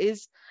successful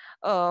is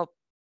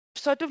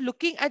sort of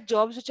looking at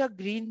jobs which are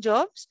green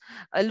jobs,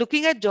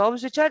 looking at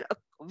jobs which are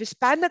which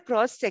span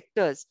across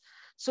sectors.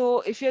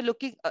 So if you're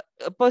looking,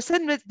 a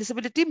person with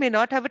disability may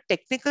not have a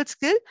technical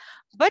skill,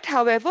 but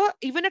however,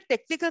 even a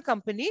technical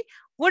company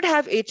would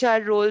have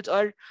HR roles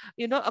or,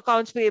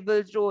 accounts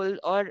payable role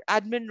or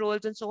admin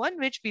roles and so on,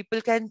 which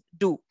people can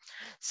do.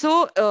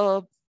 So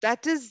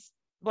that is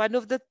one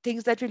of the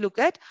things that we look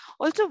at.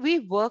 Also, we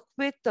work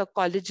with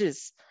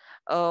colleges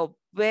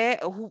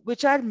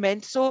which are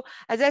meant. So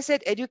as I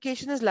said,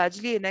 education is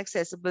largely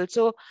inaccessible.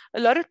 So a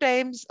lot of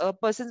times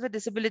persons with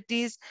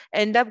disabilities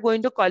end up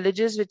going to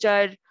colleges which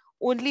are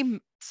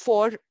only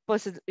for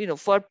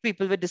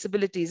people with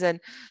disabilities.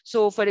 And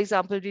so, for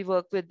example, we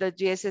work with the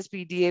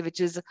JSSPDA, which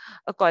is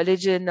a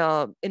college in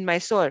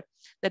Mysore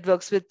that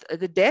works with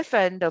the deaf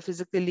and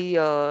physically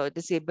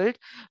disabled.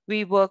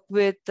 We work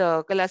with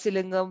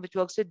Kalasilingam, which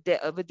works with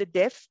the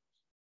deaf.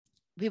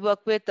 We work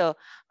with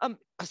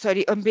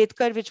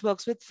Ambedkar, which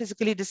works with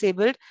physically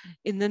disabled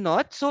in the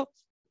north. So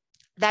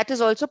that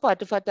is also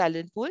part of our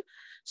talent pool.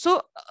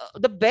 So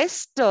the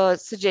best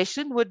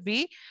suggestion would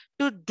be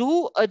to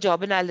do a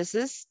job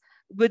analysis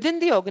within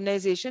the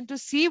organization to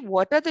see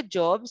what are the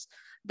jobs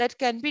that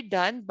can be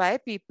done by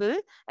people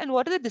and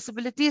what are the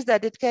disabilities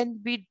that it can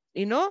be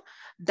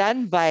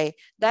done by.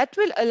 That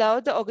will allow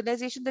the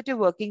organization that you're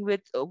working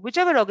with,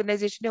 whichever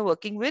organization you're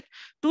working with,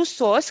 to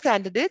source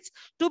candidates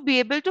to be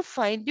able to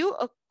find you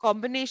a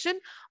combination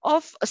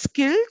of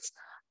skills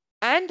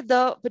and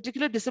the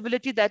particular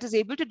disability that is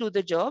able to do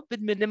the job with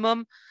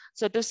minimum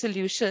sort of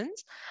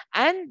solutions.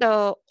 And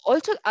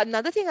also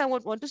another thing I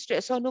want to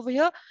stress on over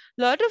here,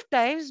 a lot of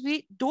times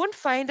we don't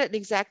find an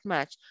exact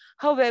match.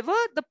 However,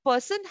 the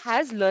person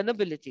has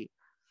learnability.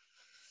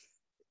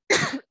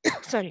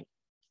 Sorry.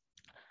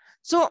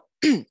 So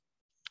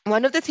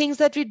one of the things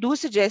that we do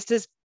suggest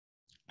is,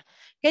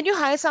 can you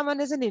hire someone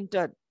as an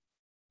intern?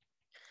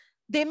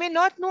 They may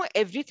not know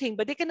everything,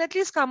 but they can at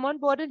least come on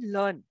board and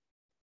learn.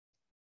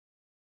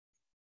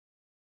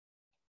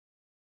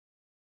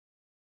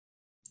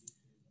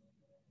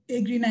 I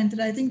agree,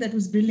 Nayantara. I think that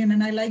was brilliant,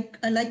 and I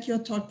like your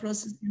thought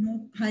process.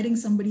 Hiring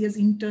somebody as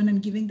intern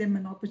and giving them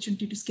an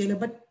opportunity to scale up.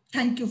 But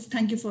thank you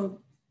for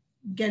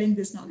getting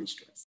this knowledge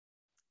to us.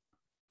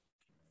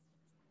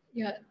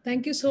 Yeah,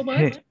 thank you so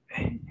much.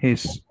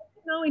 Yes.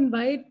 Now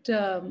invite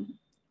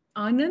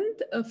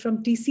Anand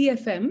from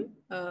TCFM,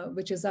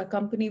 which is our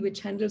company which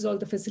handles all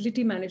the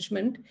facility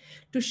management,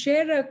 to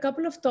share a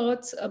couple of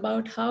thoughts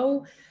about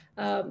how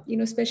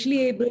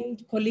specially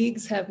abled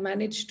colleagues have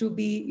managed to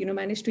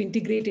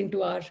integrate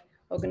into our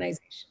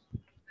organization.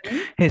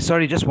 Anand? Hey,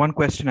 sorry, just one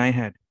question I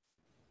had.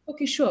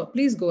 Okay, sure.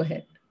 Please go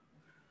ahead.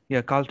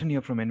 Yeah, Carlton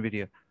here from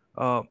NVIDIA.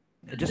 I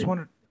just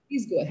wanted.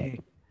 Please go ahead. Hey,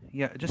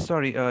 yeah,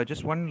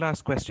 just one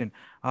last question.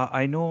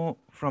 I know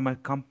from a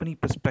company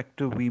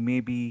perspective, we may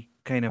be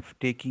kind of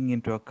taking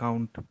into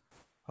account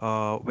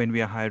when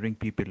we are hiring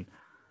people.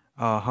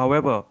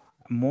 However,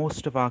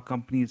 most of our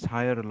companies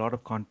hire a lot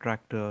of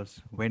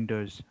contractors,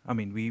 vendors. I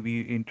mean,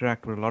 we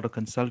interact with a lot of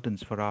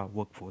consultants for our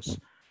workforce,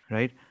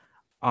 right?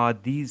 Are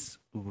these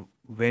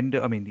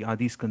are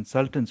these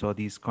consultants or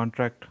these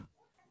contract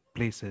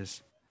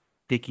places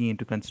taking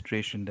into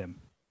consideration them?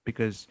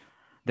 Because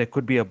there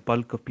could be a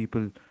bulk of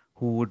people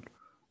who would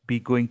be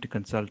going to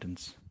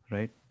consultants,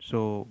 right?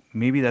 So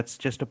maybe that's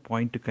just a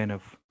point to kind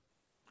of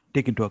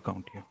take into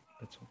account here.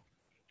 That's all.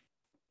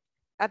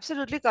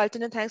 Absolutely,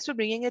 Carlton, and thanks for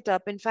bringing it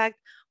up. In fact,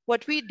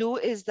 what we do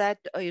is that,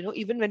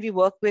 even when we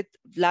work with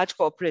large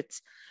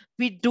corporates,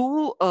 we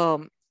do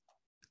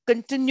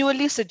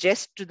continually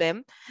suggest to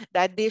them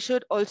that they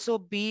should also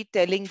be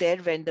telling their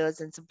vendors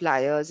and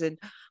suppliers and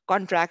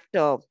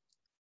contractor,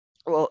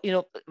 or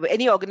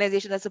any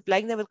organization that's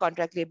supplying them with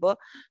contract labor,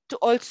 to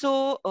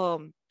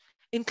also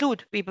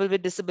include people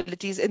with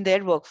disabilities in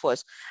their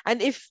workforce.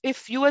 And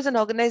if you as an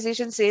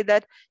organization say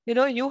that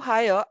you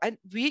hire and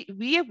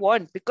we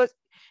want, because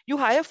you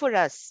hire for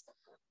us,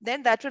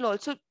 then that will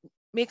also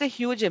make a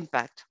huge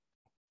impact.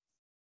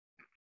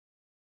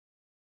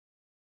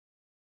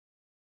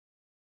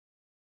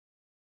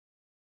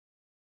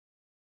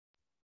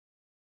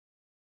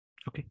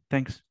 Okay,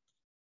 thanks.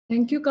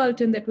 Thank you,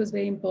 Carlton. That was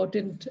very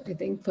important, I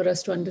think, for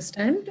us to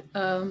understand.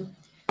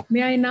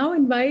 May I now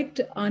invite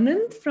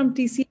Anand from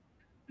TC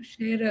to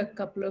share a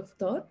couple of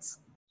thoughts?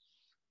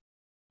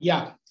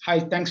 Yeah. Hi.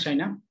 Thanks,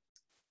 Raina.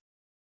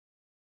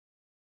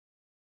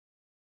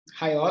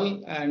 Hi,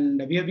 all.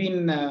 And we have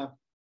been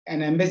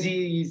an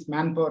embassy's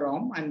manpower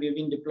arm, and we've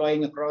been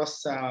deploying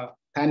across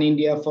Pan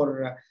India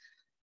for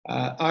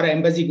our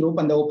embassy group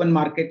and the open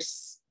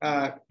markets,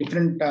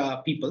 different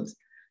peoples.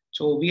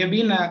 So we have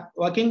been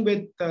working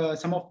with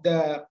some of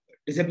the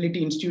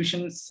disability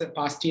institutions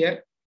past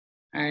year,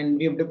 and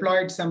we have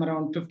deployed some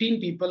around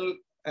 15 people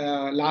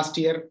last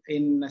year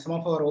in some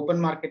of our open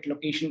market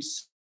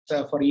locations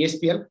for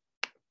ESPL.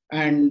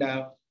 And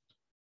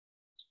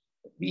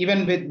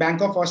even with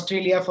Bank of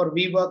Australia for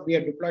WeWork, we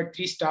have deployed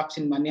 3 staffs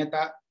in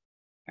Manyata.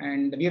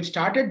 And we have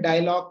started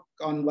dialogue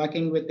on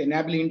working with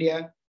Enable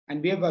India.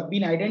 And we have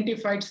been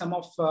identified some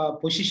of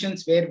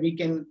positions where we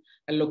can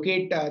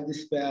locate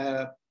these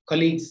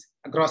colleagues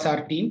across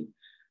our team.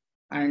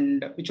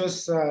 And which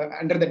was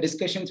under the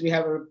discussions, we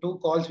have 2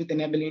 calls with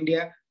Enable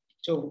India.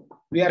 So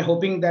we are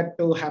hoping that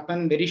to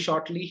happen very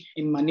shortly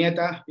in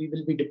Manyata. We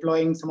will be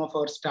deploying some of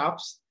our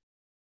staffs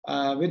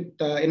with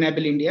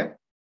Enable India.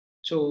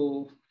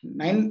 So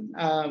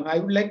I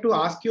would like to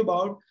ask you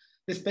about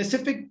the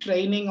specific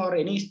training or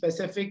any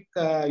specific,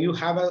 you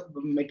have a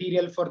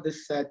material for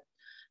this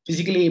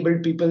physically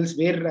abled peoples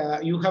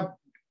where you have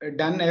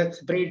done a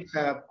separate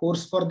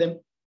course for them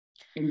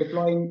in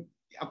deploying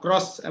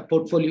across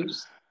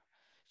portfolios?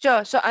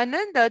 Sure. So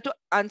Anand, to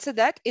answer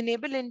that,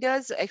 Enable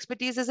India's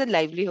expertise is in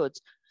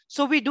livelihoods.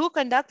 So we do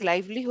conduct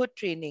livelihood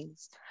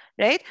trainings,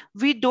 right?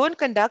 We don't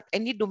conduct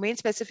any domain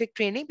specific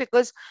training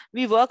because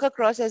we work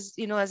across, as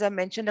you know, as I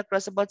mentioned,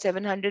 across about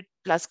 700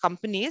 plus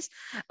companies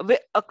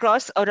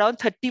across around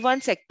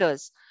 31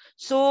 sectors.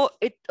 So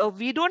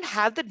we don't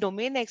have the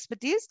domain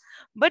expertise,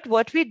 but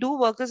what we do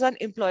work is on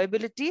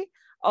employability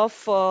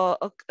of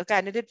a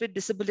candidate with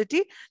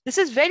disability. This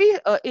is very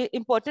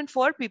important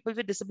for people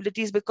with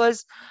disabilities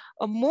because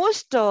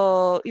most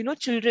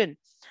children,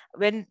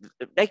 when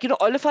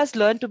all of us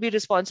learn to be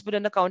responsible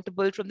and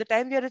accountable from the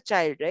time we are a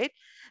child, right?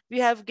 We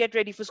have get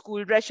ready for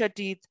school, brush your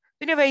teeth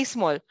when you're very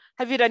small.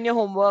 Have you done your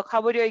homework?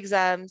 How were your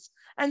exams?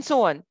 And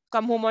so on.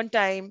 Come home on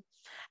time.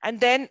 And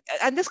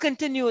this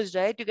continues,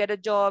 right? You get a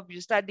job,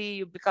 you study,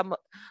 you become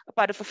a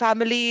part of a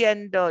family,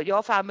 and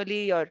your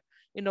family, your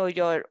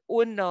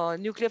own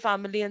nuclear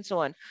family, and so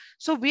on.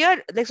 So we are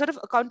like sort of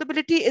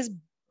accountability is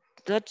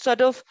that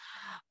sort of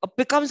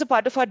becomes a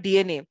part of our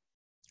DNA.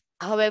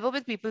 However,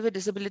 with people with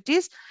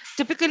disabilities,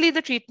 typically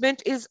the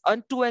treatment is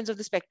on 2 ends of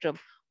the spectrum.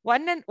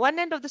 One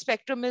end of the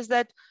spectrum is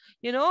that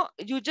you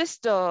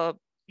just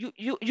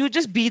you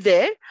just be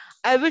there.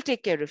 I will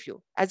take care of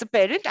you. As a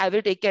parent, I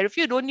will take care of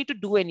you. You don't need to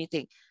do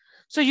anything.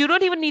 So you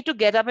don't even need to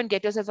get up and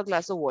get yourself a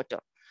glass of water.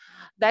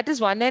 That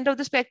is one end of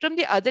the spectrum.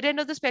 The other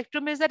end of the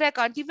spectrum is that I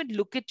can't even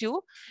look at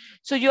you.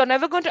 So you're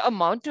never going to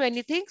amount to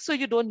anything. So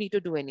you don't need to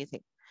do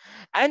anything.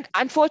 And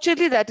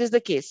unfortunately, that is the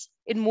case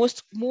in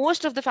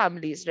most of the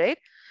families, right?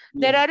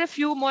 There are a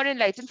few more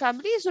enlightened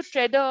families who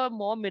tread a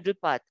more middle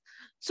path.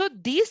 So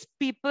these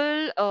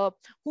people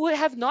who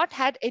have not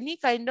had any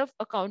kind of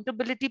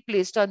accountability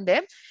placed on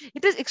them,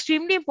 it is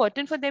extremely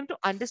important for them to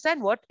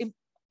understand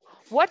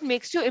what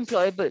makes you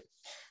employable.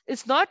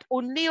 It's not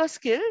only your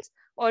skills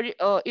or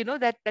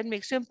that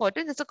makes you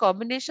important. It's a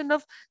combination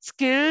of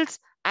skills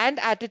and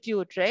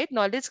attitude, right?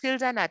 Knowledge,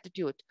 skills, and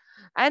attitude.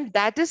 And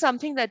that is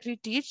something that we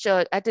teach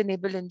at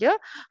Enable India.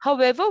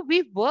 However,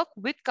 we work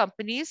with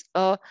companies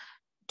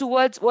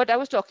towards what I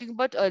was talking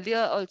about earlier,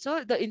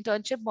 also the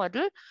internship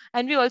model.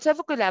 And we also have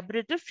a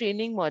collaborative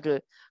training model,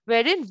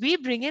 wherein we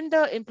bring in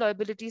the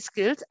employability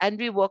skills and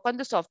we work on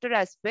the softer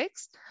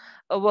aspects,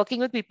 working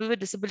with people with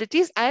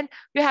disabilities. And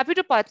we're happy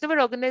to partner with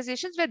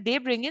organizations where they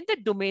bring in the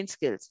domain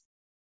skills.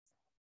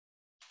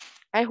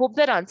 I hope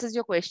that answers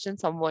your question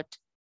somewhat.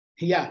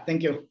 Yeah,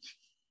 thank you.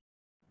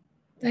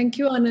 Thank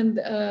you,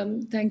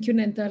 Anand. Thank you,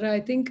 Nentara. I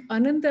think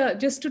Anand,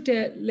 just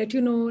to let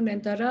you know,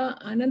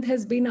 Nentara, Anand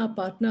has been our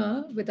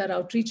partner with our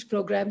outreach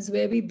programs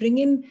where we bring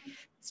in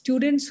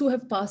students who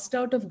have passed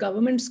out of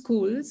government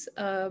schools.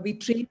 We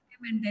train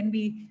them and then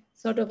we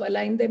sort of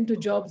align them to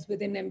jobs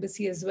within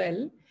embassy as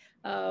well.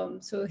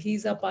 So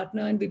he's our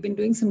partner and we've been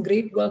doing some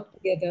great work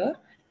together.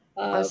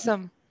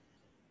 Awesome.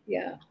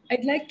 Yeah,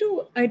 I'd like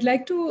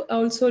to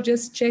also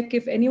just check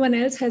if anyone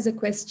else has a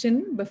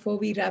question before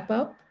we wrap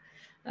up.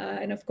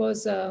 And of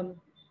course,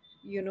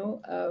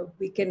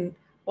 we can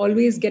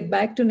always get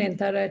back to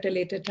Nentara at a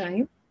later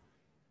time.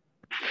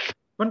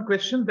 One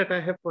question that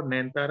I have for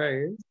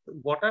Nentara is,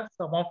 what are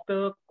some of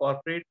the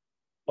corporate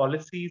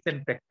policies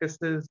and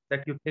practices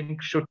that you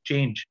think should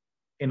change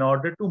in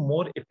order to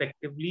more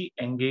effectively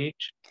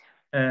engage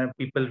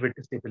people with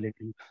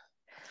disabilities?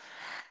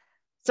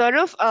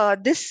 Saurav,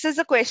 this is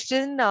a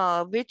question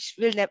which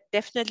will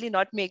definitely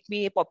not make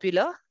me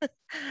popular.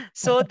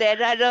 So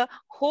there are a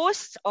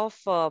host of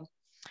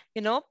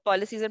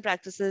policies and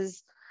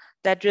practices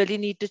that really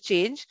need to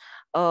change.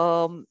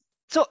 I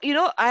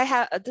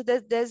have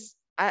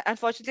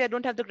unfortunately I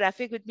don't have the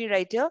graphic with me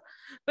right here,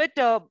 but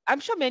I'm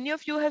sure many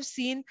of you have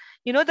seen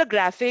the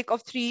graphic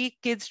of 3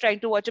 kids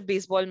trying to watch a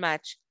baseball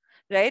match,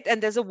 right?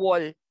 And there's a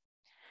wall,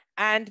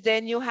 and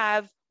then you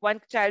have one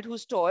child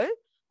who's tall,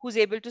 who's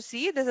able to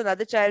see. There's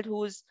another child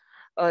who's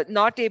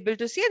not able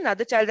to see,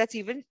 another child that's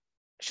even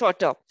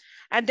shorter,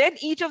 and then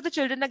each of the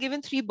children are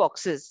given 3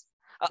 boxes.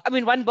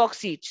 1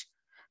 box each,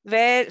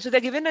 so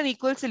they're given an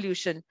equal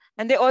solution,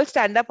 and they all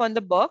stand up on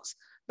the box.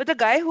 But the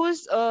guy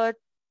who's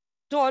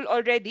tall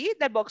already,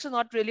 that box is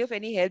not really of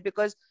any help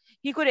because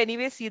he could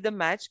anyway see the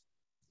match.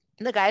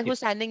 The guy who's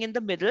standing in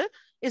the middle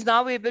is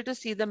now able to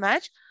see the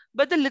match,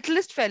 but the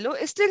littlest fellow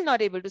is still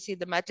not able to see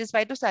the match in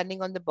spite of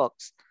standing on the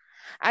box.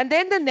 And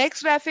then the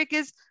next graphic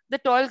is the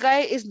tall guy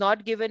is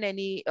not given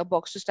any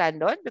box to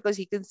stand on because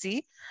he can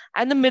see.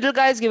 And the middle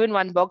guy is given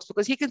one box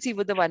because he can see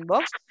with the one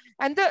box.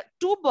 And the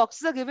two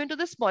boxes are given to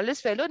the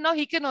smallest fellow. Now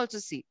he can also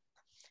see,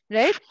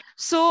 right?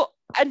 So,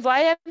 and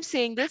why I'm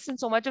saying this in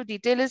so much of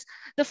detail is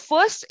the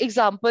first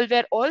example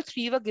where all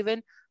three were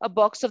given a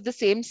box of the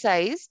same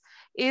size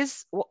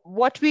is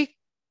what we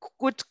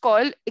could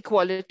call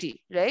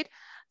equality, right?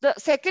 The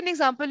second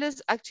example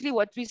is actually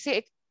what we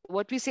say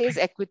is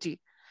equity.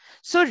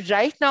 So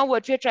right now,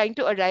 what we're trying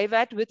to arrive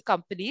at with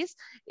companies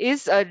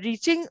is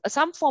reaching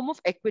some form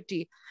of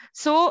equity.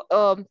 So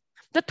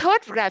the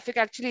third graphic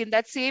actually in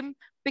that same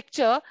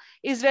picture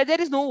is where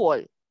there is no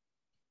wall.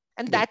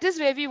 And that is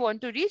where we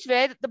want to reach,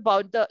 where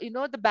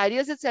the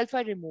barriers itself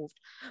are removed.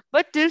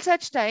 But till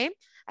such time,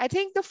 I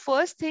think the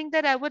first thing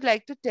that I would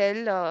like to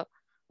tell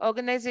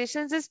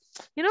organizations is,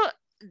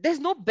 there's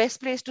no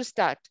best place to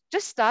start.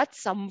 Just start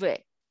somewhere,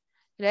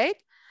 right?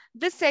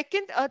 The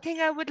second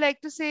thing I would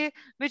like to say,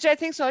 which I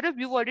think sort of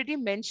you've already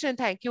mentioned,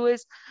 thank you,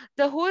 is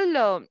the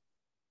whole,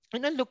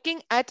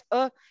 looking at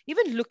a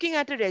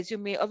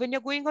resume, or when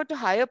you're going out to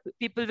hire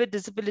people with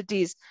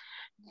disabilities,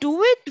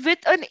 do it with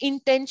an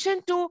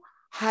intention to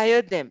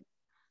hire them.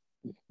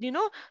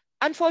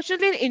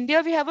 Unfortunately, in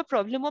India, we have a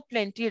problem of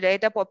plenty,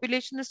 right? Our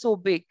population is so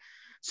big.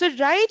 So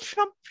right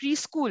from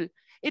preschool,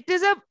 it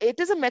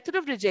is a method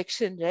of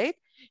rejection, right?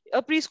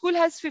 A preschool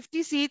has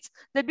 50 seats,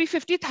 there'll be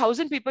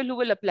 50,000 people who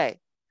will apply.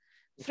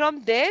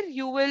 From there,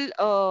 you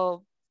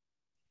will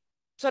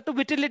sort of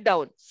whittle it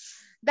down.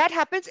 That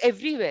happens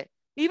everywhere.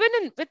 Even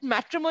with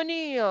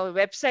matrimony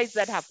websites,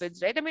 that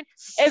happens, right? I mean,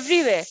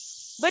 everywhere.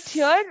 But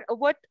here,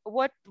 what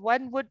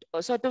one would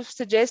sort of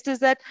suggest is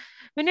that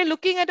when you're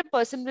looking at a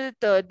person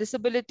with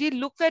disability,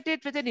 look at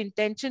it with an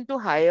intention to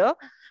hire,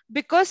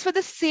 because for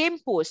the same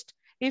post,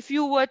 if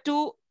you were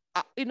to,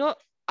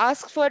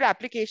 ask for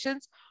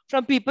applications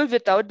from people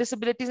without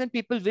disabilities and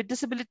people with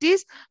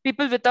disabilities,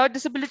 people without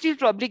disabilities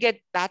probably get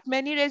that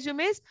many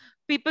resumes.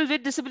 People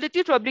with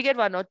disability probably get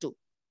one or two,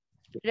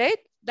 right?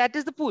 That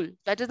is the pool.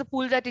 That is the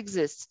pool that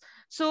exists.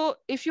 So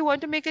if you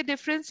want to make a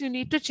difference, you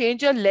need to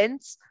change your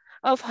lens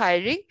of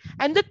hiring.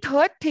 And the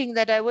third thing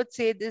that I would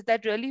say is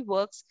that really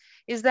works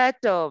is that,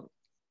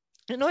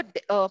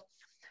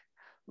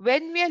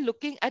 when we are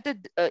looking at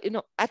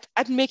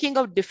at making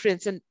a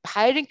difference and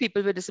hiring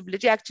people with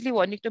disability, actually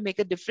wanting to make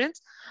a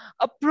difference,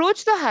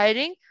 approach the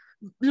hiring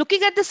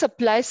looking at the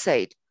supply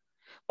side.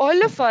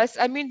 All of us,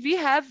 I mean, we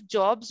have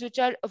jobs which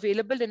are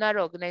available in our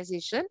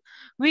organization.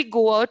 We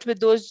go out with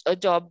those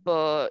job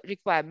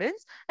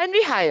requirements and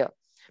we hire,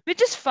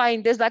 which is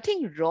fine. There's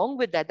nothing wrong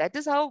with that. That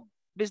is how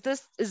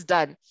business is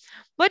done.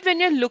 But when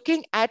you're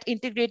looking at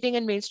integrating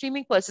and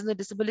mainstreaming persons with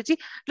disability,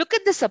 look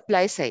at the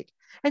supply side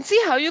and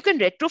see how you can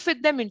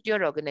retrofit them into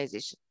your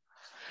organization.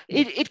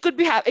 It could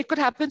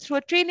happen through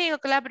a training, a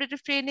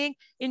collaborative training,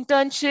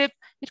 internship.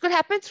 It could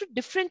happen through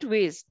different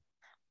ways.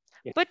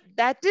 Yeah. But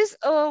that is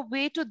a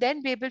way to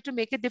then be able to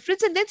make a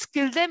difference and then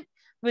skill them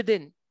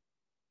within,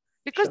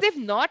 because they've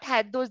not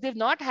had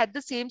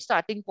the same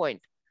starting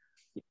point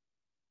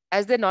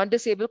as their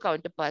non-disabled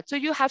counterparts. So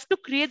you have to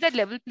create that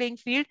level playing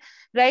field.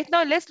 Right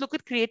now, let's look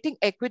at creating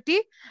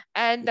equity.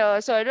 And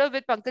Saurav,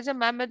 with Pankaja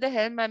ma'am at the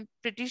helm, I'm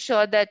pretty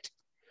sure that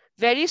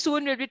very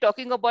soon we'll be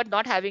talking about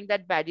not having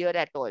that barrier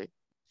at all.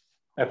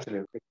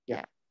 Absolutely.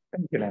 Yeah.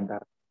 Thank you,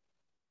 Linda.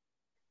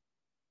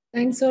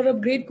 Thanks,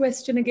 Saurav. Great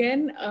question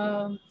again.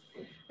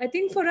 I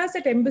think for us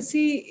at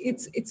Embassy,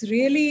 it's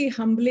really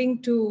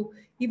humbling to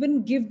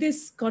even give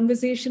this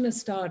conversation a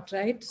start,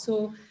 right?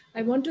 So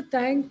I want to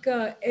thank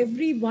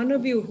every one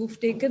of you who've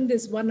taken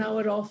this 1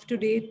 hour off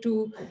today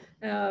to,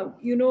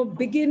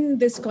 begin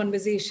this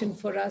conversation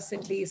for us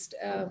at least.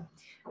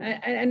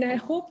 And I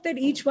hope that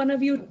each one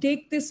of you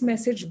take this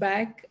message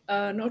back,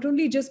 not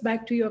only just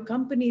back to your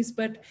companies,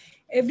 but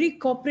every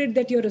corporate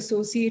that you're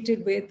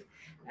associated with.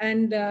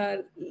 And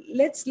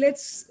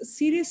let's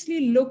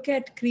seriously look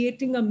at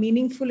creating a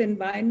meaningful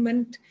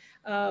environment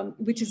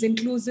which is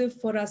inclusive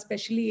for our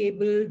specially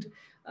abled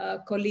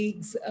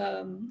colleagues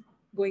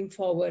going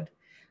forward.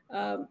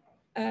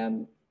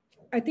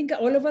 I think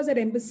all of us at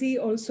Embassy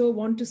also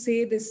want to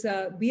say this,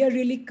 we are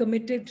really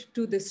committed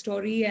to this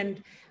story,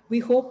 and we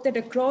hope that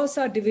across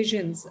our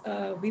divisions,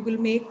 we will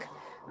make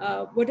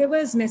whatever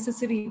is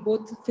necessary,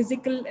 both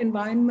physical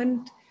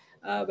environment,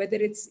 whether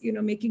it's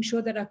making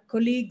sure that our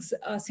colleagues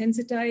are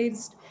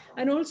sensitized,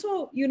 and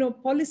also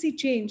policy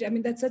change. I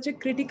mean, that's such a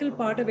critical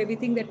part of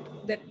everything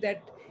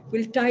that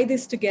will tie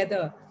this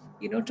together.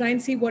 Try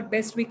and see what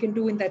best we can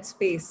do in that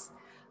space.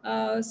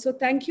 So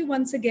thank you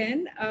once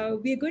again.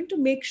 We are going to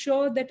make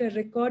sure that a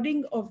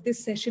recording of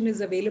this session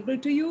is available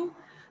to you.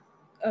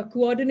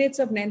 Coordinates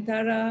of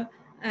Nantara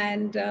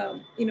and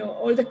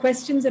all the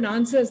questions and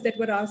answers that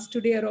were asked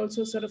today are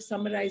also sort of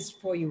summarized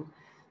for you.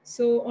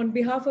 So on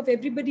behalf of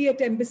everybody at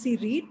Embassy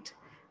REIT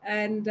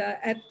and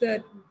at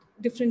the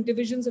different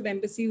divisions of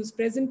Embassy who's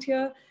present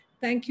here.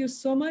 Thank you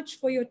so much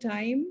for your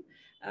time.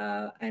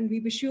 And we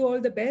wish you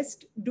all the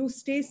best. Do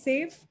stay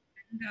safe.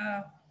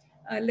 And,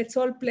 let's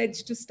all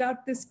pledge to start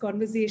this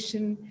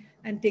conversation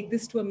and take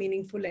this to a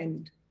meaningful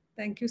end.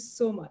 Thank you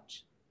so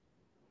much.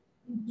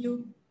 Thank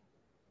you.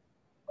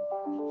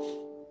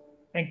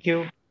 Thank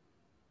you.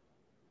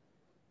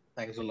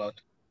 Thanks a lot.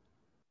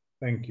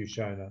 Thank you,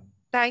 Shaina.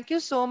 Thank you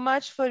so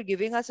much for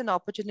giving us an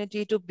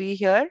opportunity to be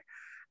here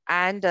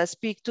and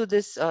speak to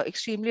this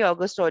extremely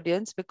august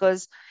audience,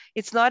 because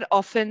it's not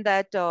often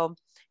that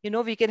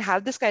we can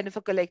have this kind of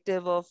a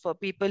collective of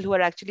people who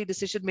are actually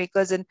decision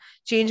makers and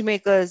change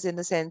makers in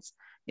a sense,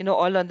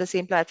 all on the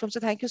same platform. So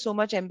thank you so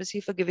much, Embassy,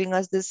 for giving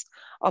us this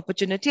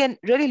opportunity, and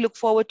really look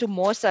forward to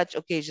more such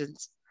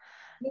occasions.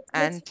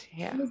 Let's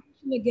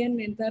again,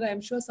 Nintara.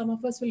 I'm sure some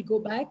of us will go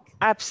back.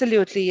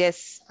 Absolutely,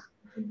 yes.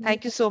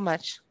 Thank you so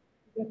much.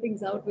 Get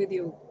things out with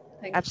you.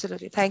 Thank you.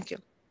 Absolutely. Thank you.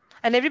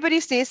 And everybody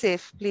stay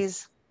safe,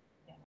 please.